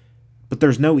it, but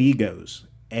there's no egos.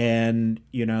 And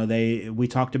we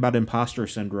talked about imposter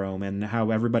syndrome and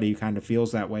how everybody kind of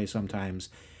feels that way sometimes.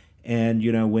 And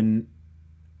when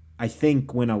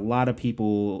a lot of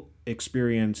people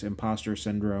experience imposter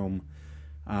syndrome,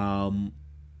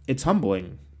 it's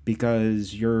humbling,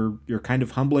 because you're kind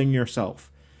of humbling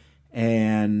yourself.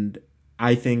 And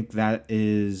I think that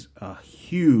is a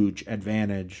huge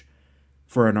advantage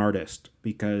for an artist,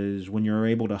 because when you're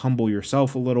able to humble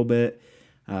yourself a little bit,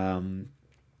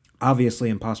 obviously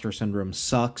imposter syndrome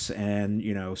sucks and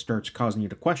starts causing you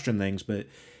to question things, but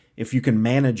if you can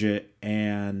manage it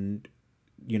and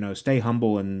stay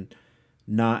humble and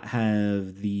not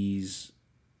have these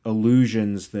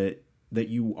illusions that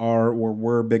you are or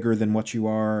were bigger than what you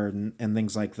are, and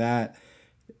things like that,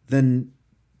 then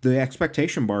the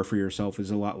expectation bar for yourself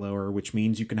is a lot lower, which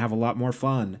means you can have a lot more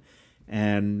fun.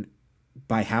 And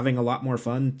by having a lot more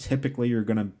fun, typically you're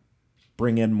going to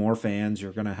bring in more fans,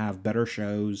 you're going to have better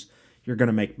shows, you're going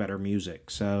to make better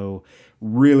music. So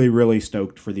really, really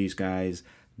stoked for these guys.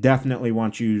 Definitely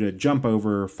want you to jump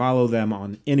over, follow them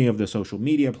on any of the social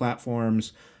media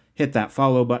platforms, hit that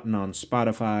follow button on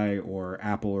Spotify or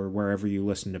Apple or wherever you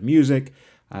listen to music.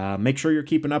 Make sure you're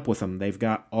keeping up with them. They've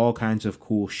got all kinds of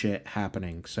cool shit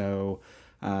happening. So,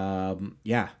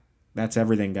 yeah, that's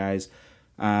everything, guys.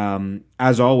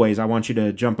 As always, I want you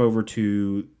to jump over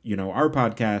to, our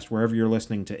podcast, wherever you're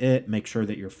listening to it. Make sure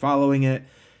that you're following it.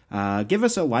 Give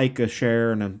us a like, a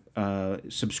share, and a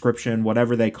subscription,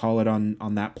 whatever they call it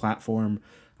on that platform.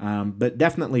 But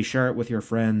definitely share it with your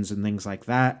friends and things like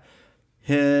that.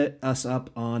 Hit us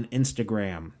up on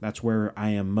Instagram. That's where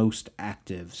I am most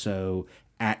active. So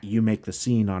at You Make the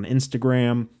Scene on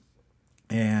Instagram.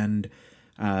 And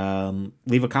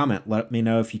leave a comment. Let me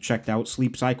know if you checked out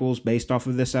Sleep Cycles based off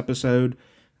of this episode.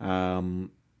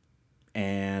 And,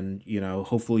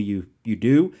 hopefully you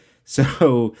do.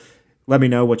 So let me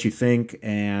know what you think.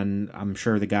 And I'm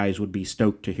sure the guys would be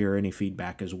stoked to hear any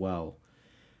feedback as well.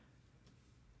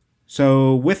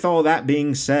 So with all that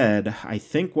being said, I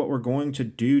think what we're going to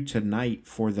do tonight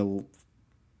for the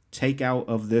takeout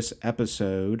of this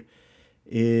episode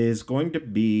is going to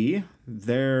be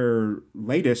their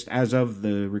latest, as of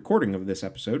the recording of this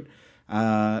episode.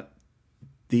 The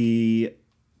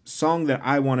song that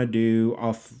I want to do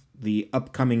off the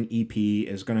upcoming EP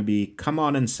is going to be Come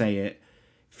On and Say It,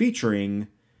 featuring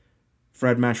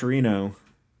Fred Mascherino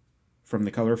from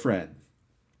The Color Fred.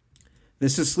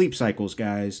 This is Sleep Cycles,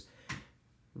 guys.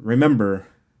 Remember,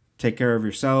 take care of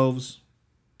yourselves,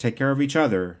 take care of each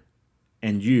other,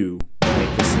 and you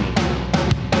make the scene.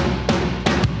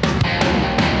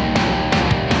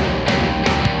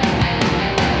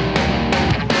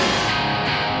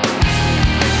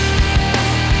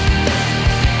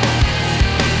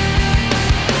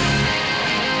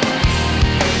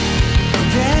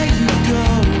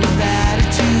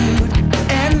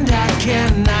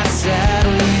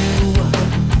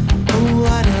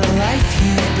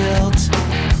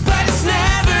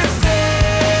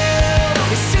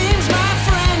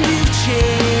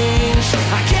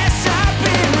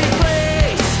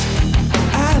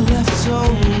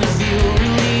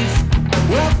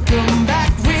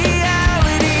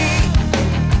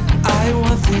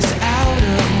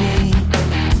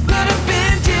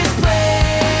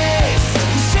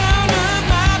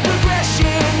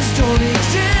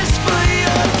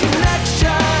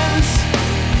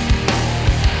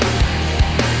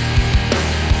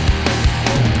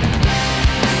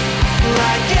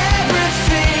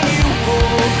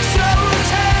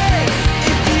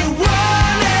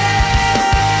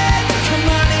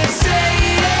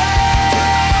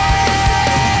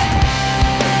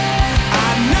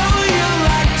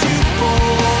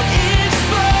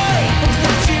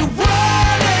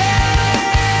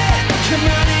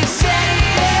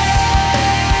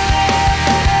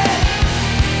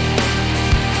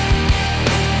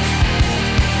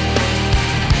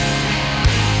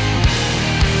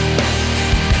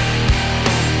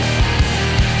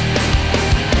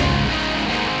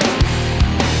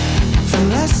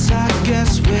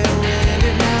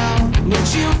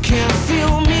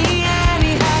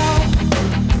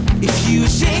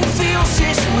 Feels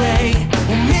this way,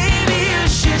 well maybe you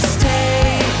should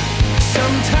stay.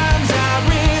 Sometimes